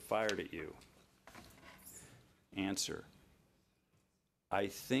soldier fired at you? Answer, I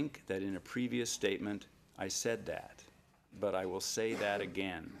think that in a previous statement I said that, but I will say that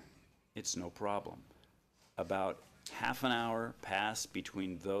again. It's no problem. About half an hour passed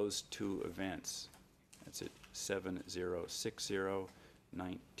between those two events. That's at 7060,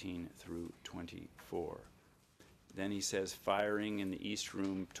 19 through 24. Then he says firing in the East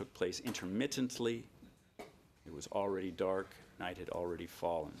Room took place intermittently. It was already dark, night had already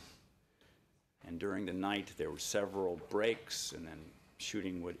fallen. And during the night there were several breaks, and then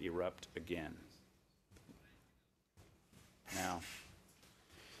shooting would erupt again. Now,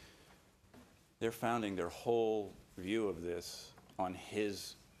 they're founding their whole view of this on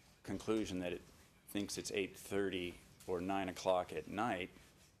his conclusion that it thinks it's 8:30 or 9 o'clock at night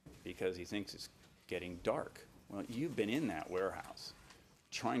because he thinks it's getting dark. Well, you've been in that warehouse.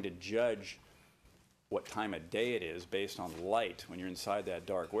 Trying to judge what time of day it is based on light when you're inside that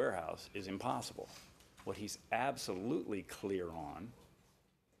dark warehouse is impossible. What he's absolutely clear on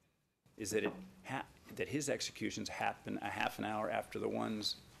is that that his executions happen a half an hour after the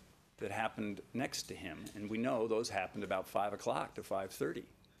ones that happened next to him. And we know those happened about 5 o'clock to 5:30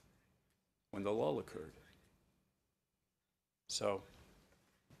 when the lull occurred. So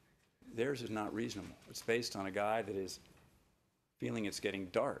theirs is not reasonable. It's based on a guy that is feeling it's getting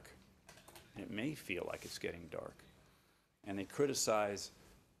dark. It may feel like it's getting dark. And they criticize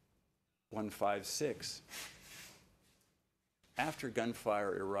 156. After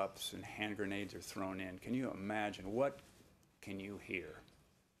gunfire erupts and hand grenades are thrown in, can you imagine, what can you hear?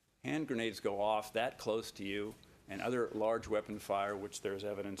 Hand grenades go off that close to you, and other large weapon fire, which there's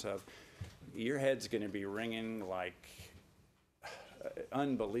evidence of, your head's going to be ringing like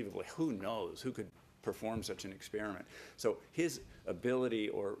unbelievably. Who knows? Who could perform such an experiment? So his ability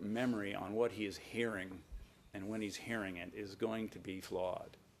or memory on what he is hearing and when he's hearing it is going to be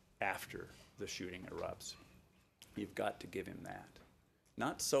flawed after the shooting erupts. You've got to give him that.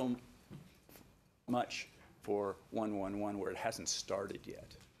 Not so much for 111 where it hasn't started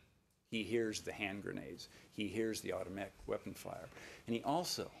yet. He hears the hand grenades. He hears the automatic weapon fire. And he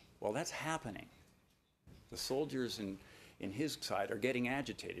also, while that's happening, the soldiers in his side are getting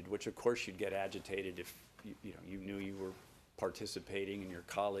agitated, which of course you'd get agitated if you knew you were participating and your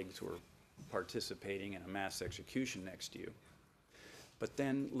colleagues were participating in a mass execution next to you. But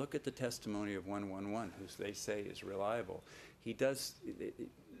then look at the testimony of 111, who they say is reliable. He does,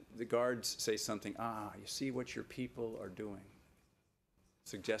 the guards say something, you see what your people are doing,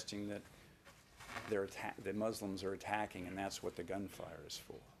 suggesting that the Muslims are attacking, and that's what the gunfire is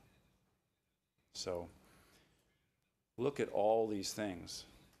for. So look at all these things.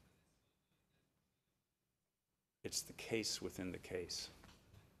 It's the case within the case.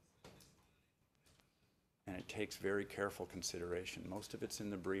 And it takes very careful consideration. Most of it's in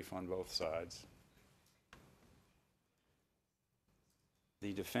the brief on both sides.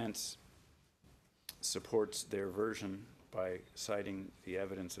 The defense supports their version by citing the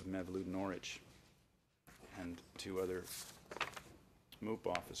evidence of Mevlud Norwich and two other MOOP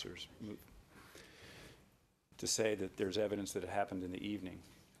officers to say that there's evidence that it happened in the evening.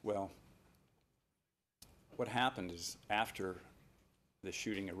 Well, what happened is after the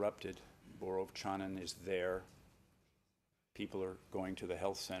shooting erupted, Borov Chanin is there. People are going to the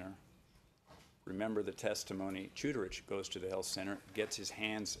health center. Remember the testimony. Chudarich goes to the health center, gets his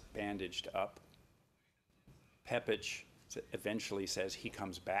hands bandaged up. Popović eventually says he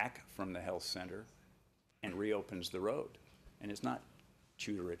comes back from the health center and reopens the road. And it's not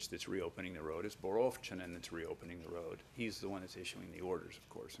Chuderich that's reopening the road. It's Borovchanin that's reopening the road. He's the one that's issuing the orders, of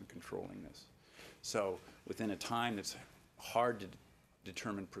course, and controlling this. So within a time that's hard to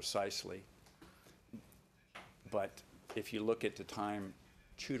determine precisely, but if you look at the time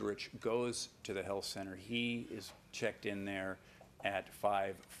Chuderich goes to the health center, he is checked in there at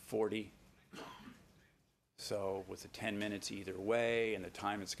 5:40. So with the 10 minutes either way and the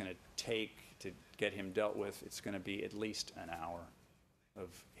time it's going to take to get him dealt with, it's going to be at least an hour of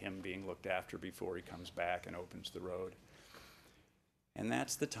him being looked after before he comes back and opens the road. And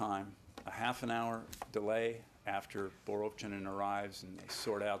that's the time, a half an hour delay after Borovchanin arrives and they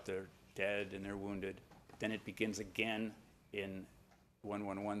sort out their dead and their wounded. Then it begins again in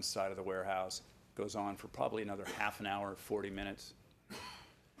 111's side of the warehouse, goes on for probably another half an hour, 40 minutes.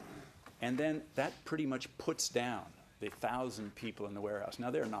 And then that pretty much puts down the 1,000 people in the warehouse. Now,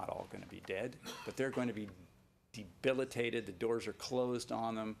 they're not all going to be dead, but they're going to be debilitated. The doors are closed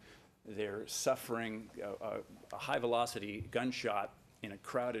on them. They're suffering a high-velocity gunshot in a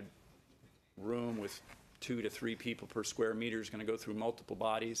crowded room with 2 to 3 people per square meter is going to go through multiple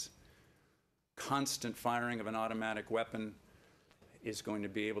bodies. Constant firing of an automatic weapon is going to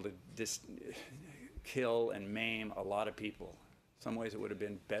be able to kill and maim a lot of people. In some ways, it would have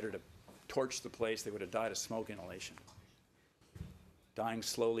been better to torch the place. They would have died of smoke inhalation. Dying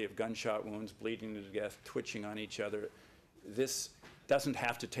slowly of gunshot wounds, bleeding to death, twitching on each other. This doesn't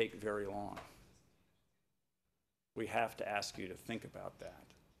have to take very long. We have to ask you to think about that.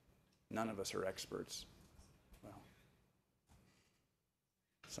 None of us are experts. Well,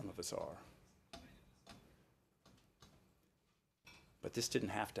 some of us are. But this didn't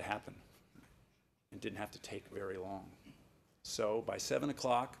have to happen. It didn't have to take very long. So by 7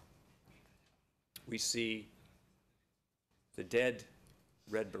 o'clock, we see the dead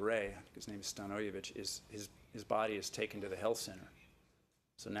Red Beret, his name is Stanojevic, his body is taken to the health center.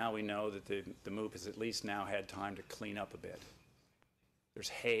 So now we know that the MOOP has at least now had time to clean up a bit. There's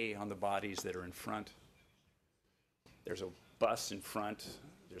hay on the bodies that are in front. There's a bus in front.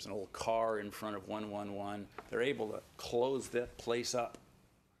 There's an old car in front of 111. They're able to close that place up.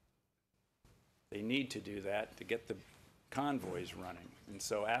 They need to do that to get the convoys running. And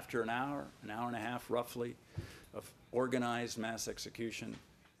so after an hour and a half roughly of organized mass execution,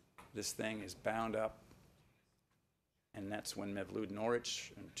 this thing is bound up. And that's when Mevlud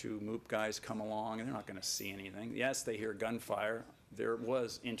Norwich and 2 MOOP guys come along, and they're not going to see anything. Yes, they hear gunfire. There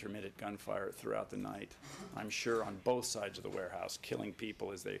was intermittent gunfire throughout the night, I'm sure on both sides of the warehouse, killing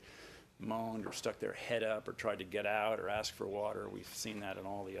people as they moaned or stuck their head up or tried to get out or ask for water. We've seen that in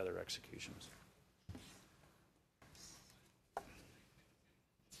all the other executions.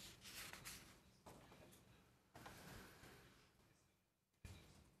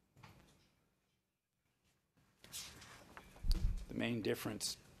 The main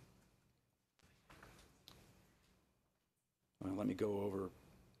difference, well, let me go over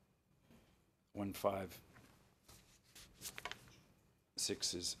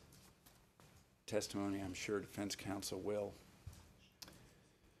 156's testimony. I'm sure defense counsel will.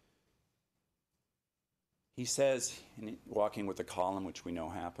 He says, in walking with the column, which we know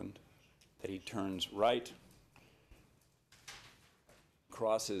happened, that he turns right,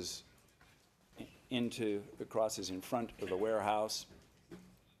 crosses in front of the warehouse.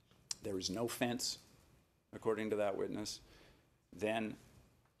 There is no fence, according to that witness. Then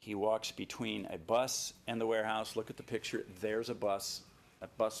he walks between a bus and the warehouse. Look at the picture. There's a bus.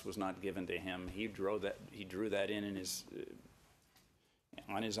 That bus was not given to him. He drew that in his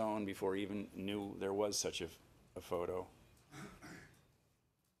on his own before he even knew there was such a photo.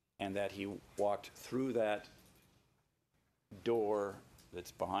 And that he walked through that door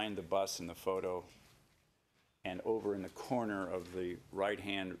that's behind the bus in the photo and over in the corner of the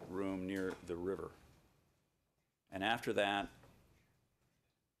right-hand room near the river. And after that,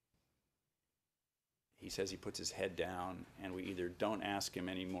 he says he puts his head down, and we either don't ask him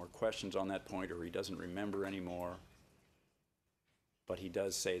any more questions on that point or he doesn't remember anymore. But he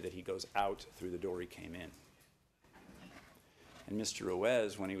does say that he goes out through the door he came in. And Mr.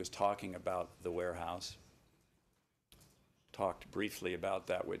 Ruiz, when he was talking about the warehouse, talked briefly about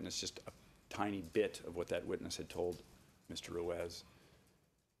that witness, just a tiny bit of what that witness had told Mr. Ruiz.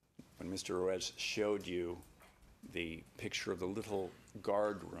 When Mr. Ruiz showed you the picture of the little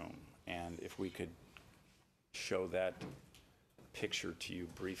guard room, and if we could show that picture to you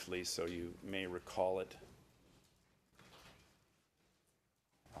briefly so you may recall it.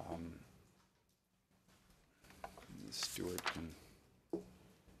 Stuart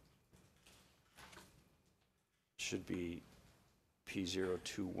should be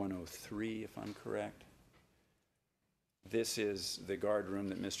P02103, if I'm correct. This is the guard room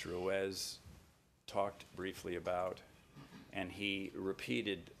that Mr. Ruiz talked briefly about, and he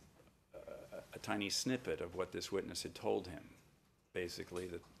repeated a tiny snippet of what this witness had told him. Basically,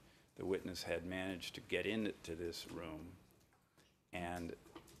 that the witness had managed to get into this room and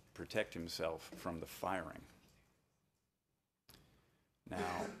protect himself from the firing. Now,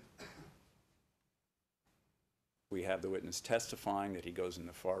 we have the witness testifying that he goes in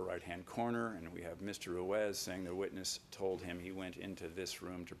the far right-hand corner, and we have Mr. Ruiz saying the witness told him he went into this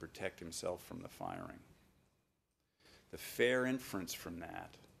room to protect himself from the firing. The fair inference from that,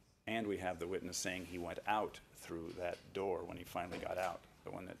 and we have the witness saying he went out through that door when he finally got out,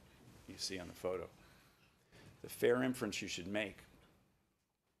 the one that you see on the photo. The fair inference you should make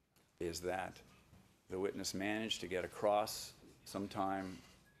is that the witness managed to get across sometime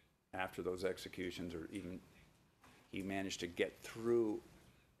after those executions, or even he managed to get through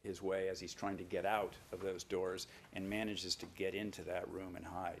his way as he's trying to get out of those doors and manages to get into that room and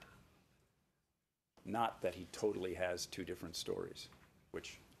hide. Not that he totally has two different stories,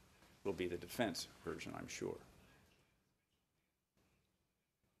 which will be the defense version, I'm sure.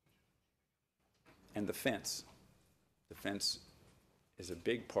 And the fence. The fence is a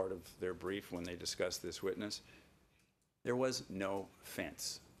big part of their brief when they discuss this witness. There was no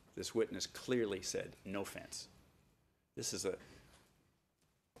fence. This witness clearly said no fence. This is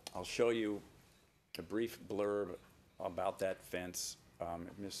I'll show you a brief blurb about that fence.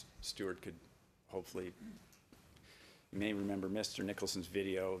 Ms. Stewart could hopefully, you may remember Mr. Nicholson's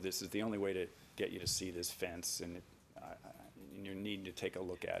video. This is the only way to get you to see this fence, and you need to take a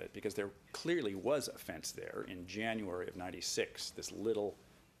look at it, because there clearly was a fence there in January of '96, this little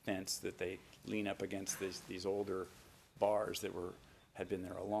fence that they lean up against these older bars that had been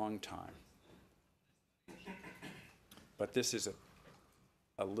there a long time. But this is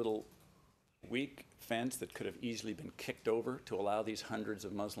a little weak fence that could have easily been kicked over to allow these hundreds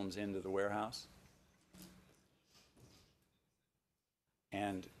of Muslims into the warehouse.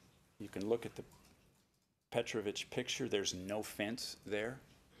 And you can look at the Popović picture. There's no fence there.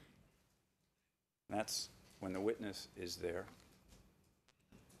 That's when the witness is there.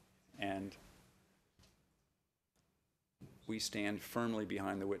 And we stand firmly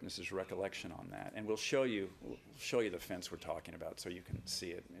behind the witness's recollection on that. And we'll show you the fence we're talking about so you can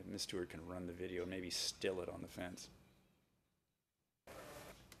see it. Ms. Stewart can run the video, maybe still it on the fence.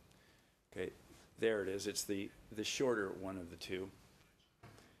 Okay, there it is. It's the shorter one of the two.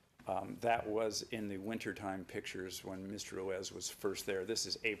 That was in the wintertime pictures when Mr. Ruiz was first there. This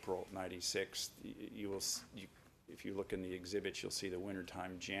is April '96. If you look in the exhibits, you'll see the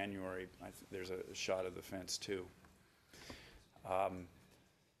wintertime January. There's a shot of the fence too.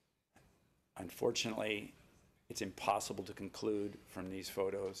 Unfortunately, it's impossible to conclude from these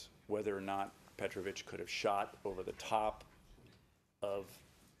photos whether or not Popović could have shot over the top of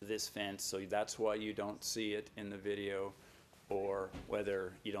this fence, so that's why you don't see it in the video, or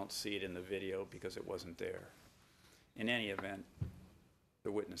whether you don't see it in the video because it wasn't there. In any event,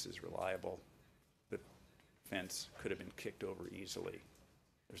 the witness is reliable. The fence could have been kicked over easily.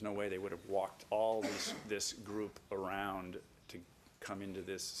 There's no way they would have walked all this group around to come into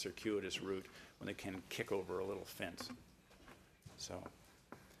this circuitous route when they can kick over a little fence. So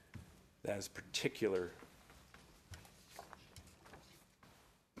that is particular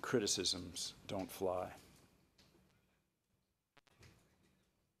criticisms don't fly.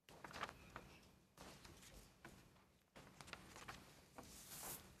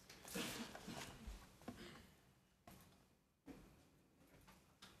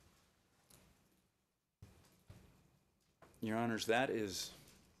 Your Honors, that is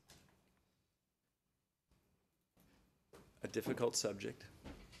a difficult subject.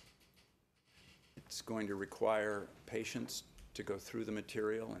 It's going to require patience to go through the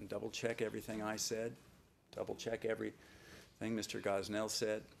material and double-check everything I said, double-check everything Mr. Gosnell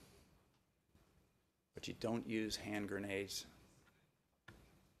said. But you don't use hand grenades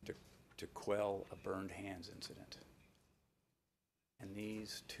to quell a burned hands incident. And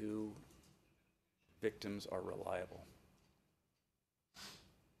these two victims are reliable.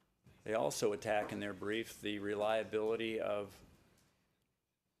 They also attack in their brief the reliability of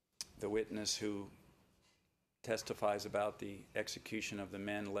the witness who testifies about the execution of the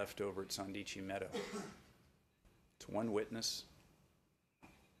men left over at Sandici Meadow. It's one witness.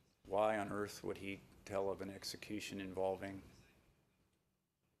 Why on earth would he tell of an execution involving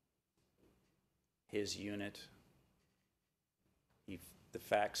his unit? The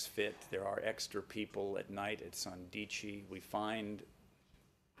facts fit. There are extra people at night at Sandici. We find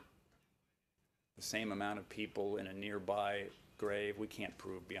the same amount of people in a nearby grave. We can't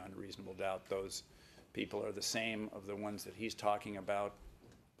prove beyond reasonable doubt those people are the same of the ones that he's talking about,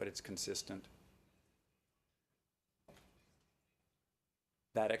 but it's consistent.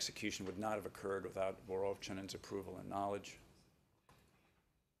 That execution would not have occurred without Borovchanin's approval and knowledge.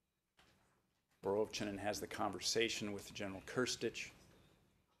 Borovchanin has the conversation with General Kirstich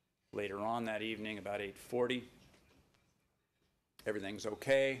later on that evening, about 8:40. Everything's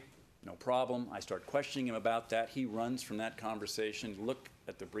okay, no problem. I start questioning him about that. He runs from that conversation. Look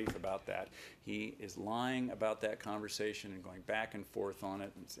at the brief about that. He is lying about that conversation and going back and forth on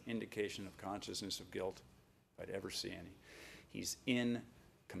it. It's an indication of consciousness of guilt, if I'd ever see any. He's in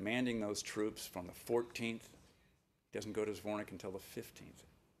commanding those troops from the 14th. He doesn't go to Zvornik until the 15th.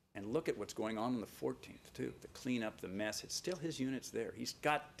 And look at what's going on the 14th, too, to clean up the mess. It's still his units there. He's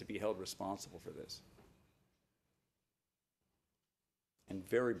got to be held responsible for this. And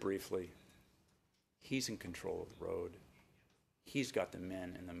very briefly, he's in control of the road. He's got the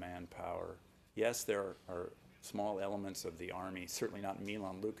men and the manpower. Yes, there are small elements of the army, certainly not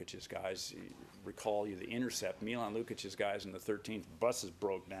Milan Lukic's guys. Recall you the intercept. Milan Lukic's guys in the 13th buses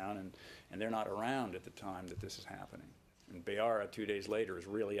broke down, and they're not around at the time that this is happening. And Beara 2 days later is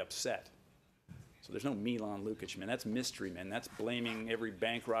really upset. So there's no Milan Lukic men. That's mystery men. That's blaming every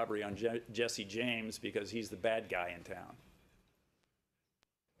bank robbery on Jesse James because he's the bad guy in town.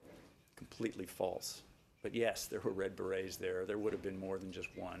 Completely false. But yes, there were Red Berets there. There would have been more than just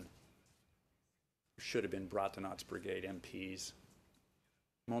one. There should have been Bratanat's brigade MPs.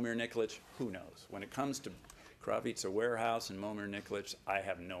 Momir Nikolic, who knows? When it comes to Kravica Warehouse and Momir Nikolic, I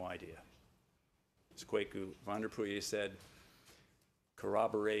have no idea. As Kweku Vanderpuye said,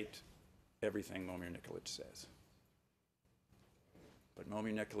 corroborate everything Momir Nikolic says. But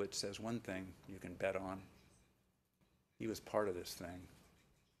Momir Nikolic says one thing you can bet on. He was part of this thing.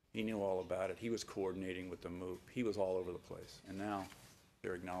 He knew all about it. He was coordinating with the move. He was all over the place. And now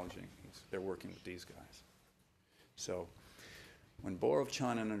they're acknowledging they're working with these guys. So when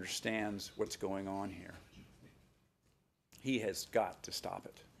Borovchanin understands what's going on here, he has got to stop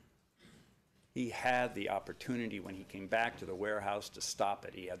it. He had the opportunity when he came back to the warehouse to stop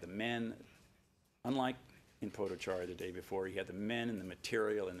it. He had the men, unlike in Potocari the day before, he had the men and the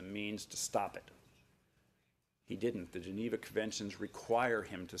material and the means to stop it. He didn't. The Geneva Conventions require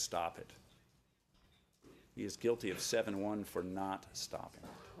him to stop it. He is guilty of 7-1 for not stopping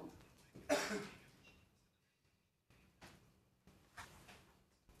it.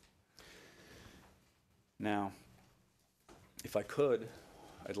 Now, if I could,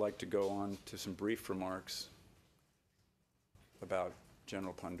 I'd like to go on to some brief remarks about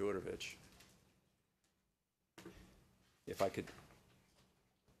General Pandurovich. If I could.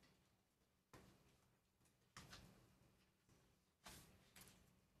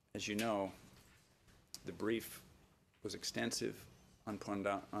 As you know, the brief was extensive on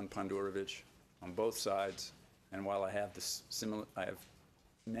Pandurovich on both sides, and while I have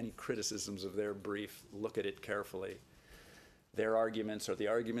many criticisms of their brief, look at it carefully. Their arguments are the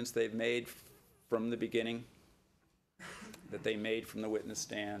arguments they've made from the beginning, that they made from the witness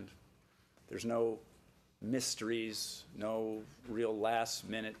stand. There's no mysteries, no real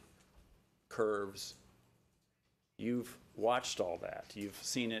last-minute curves. You've watched all that. You've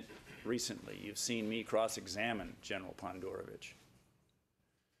seen it recently. You've seen me cross-examine General Pandurovich.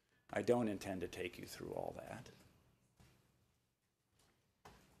 I don't intend to take you through all that.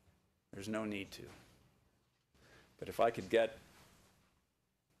 There's no need to. But if I could get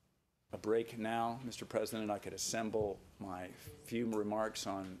a break now, Mr. President, I could assemble my few remarks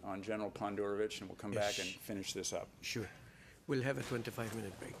on General Pandurovich, and we'll come back and finish this up. Sure. We'll have a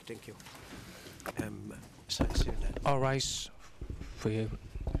 25-minute break. Thank you. All rise for you.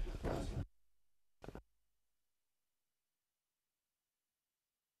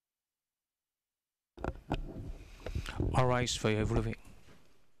 All rise for everything.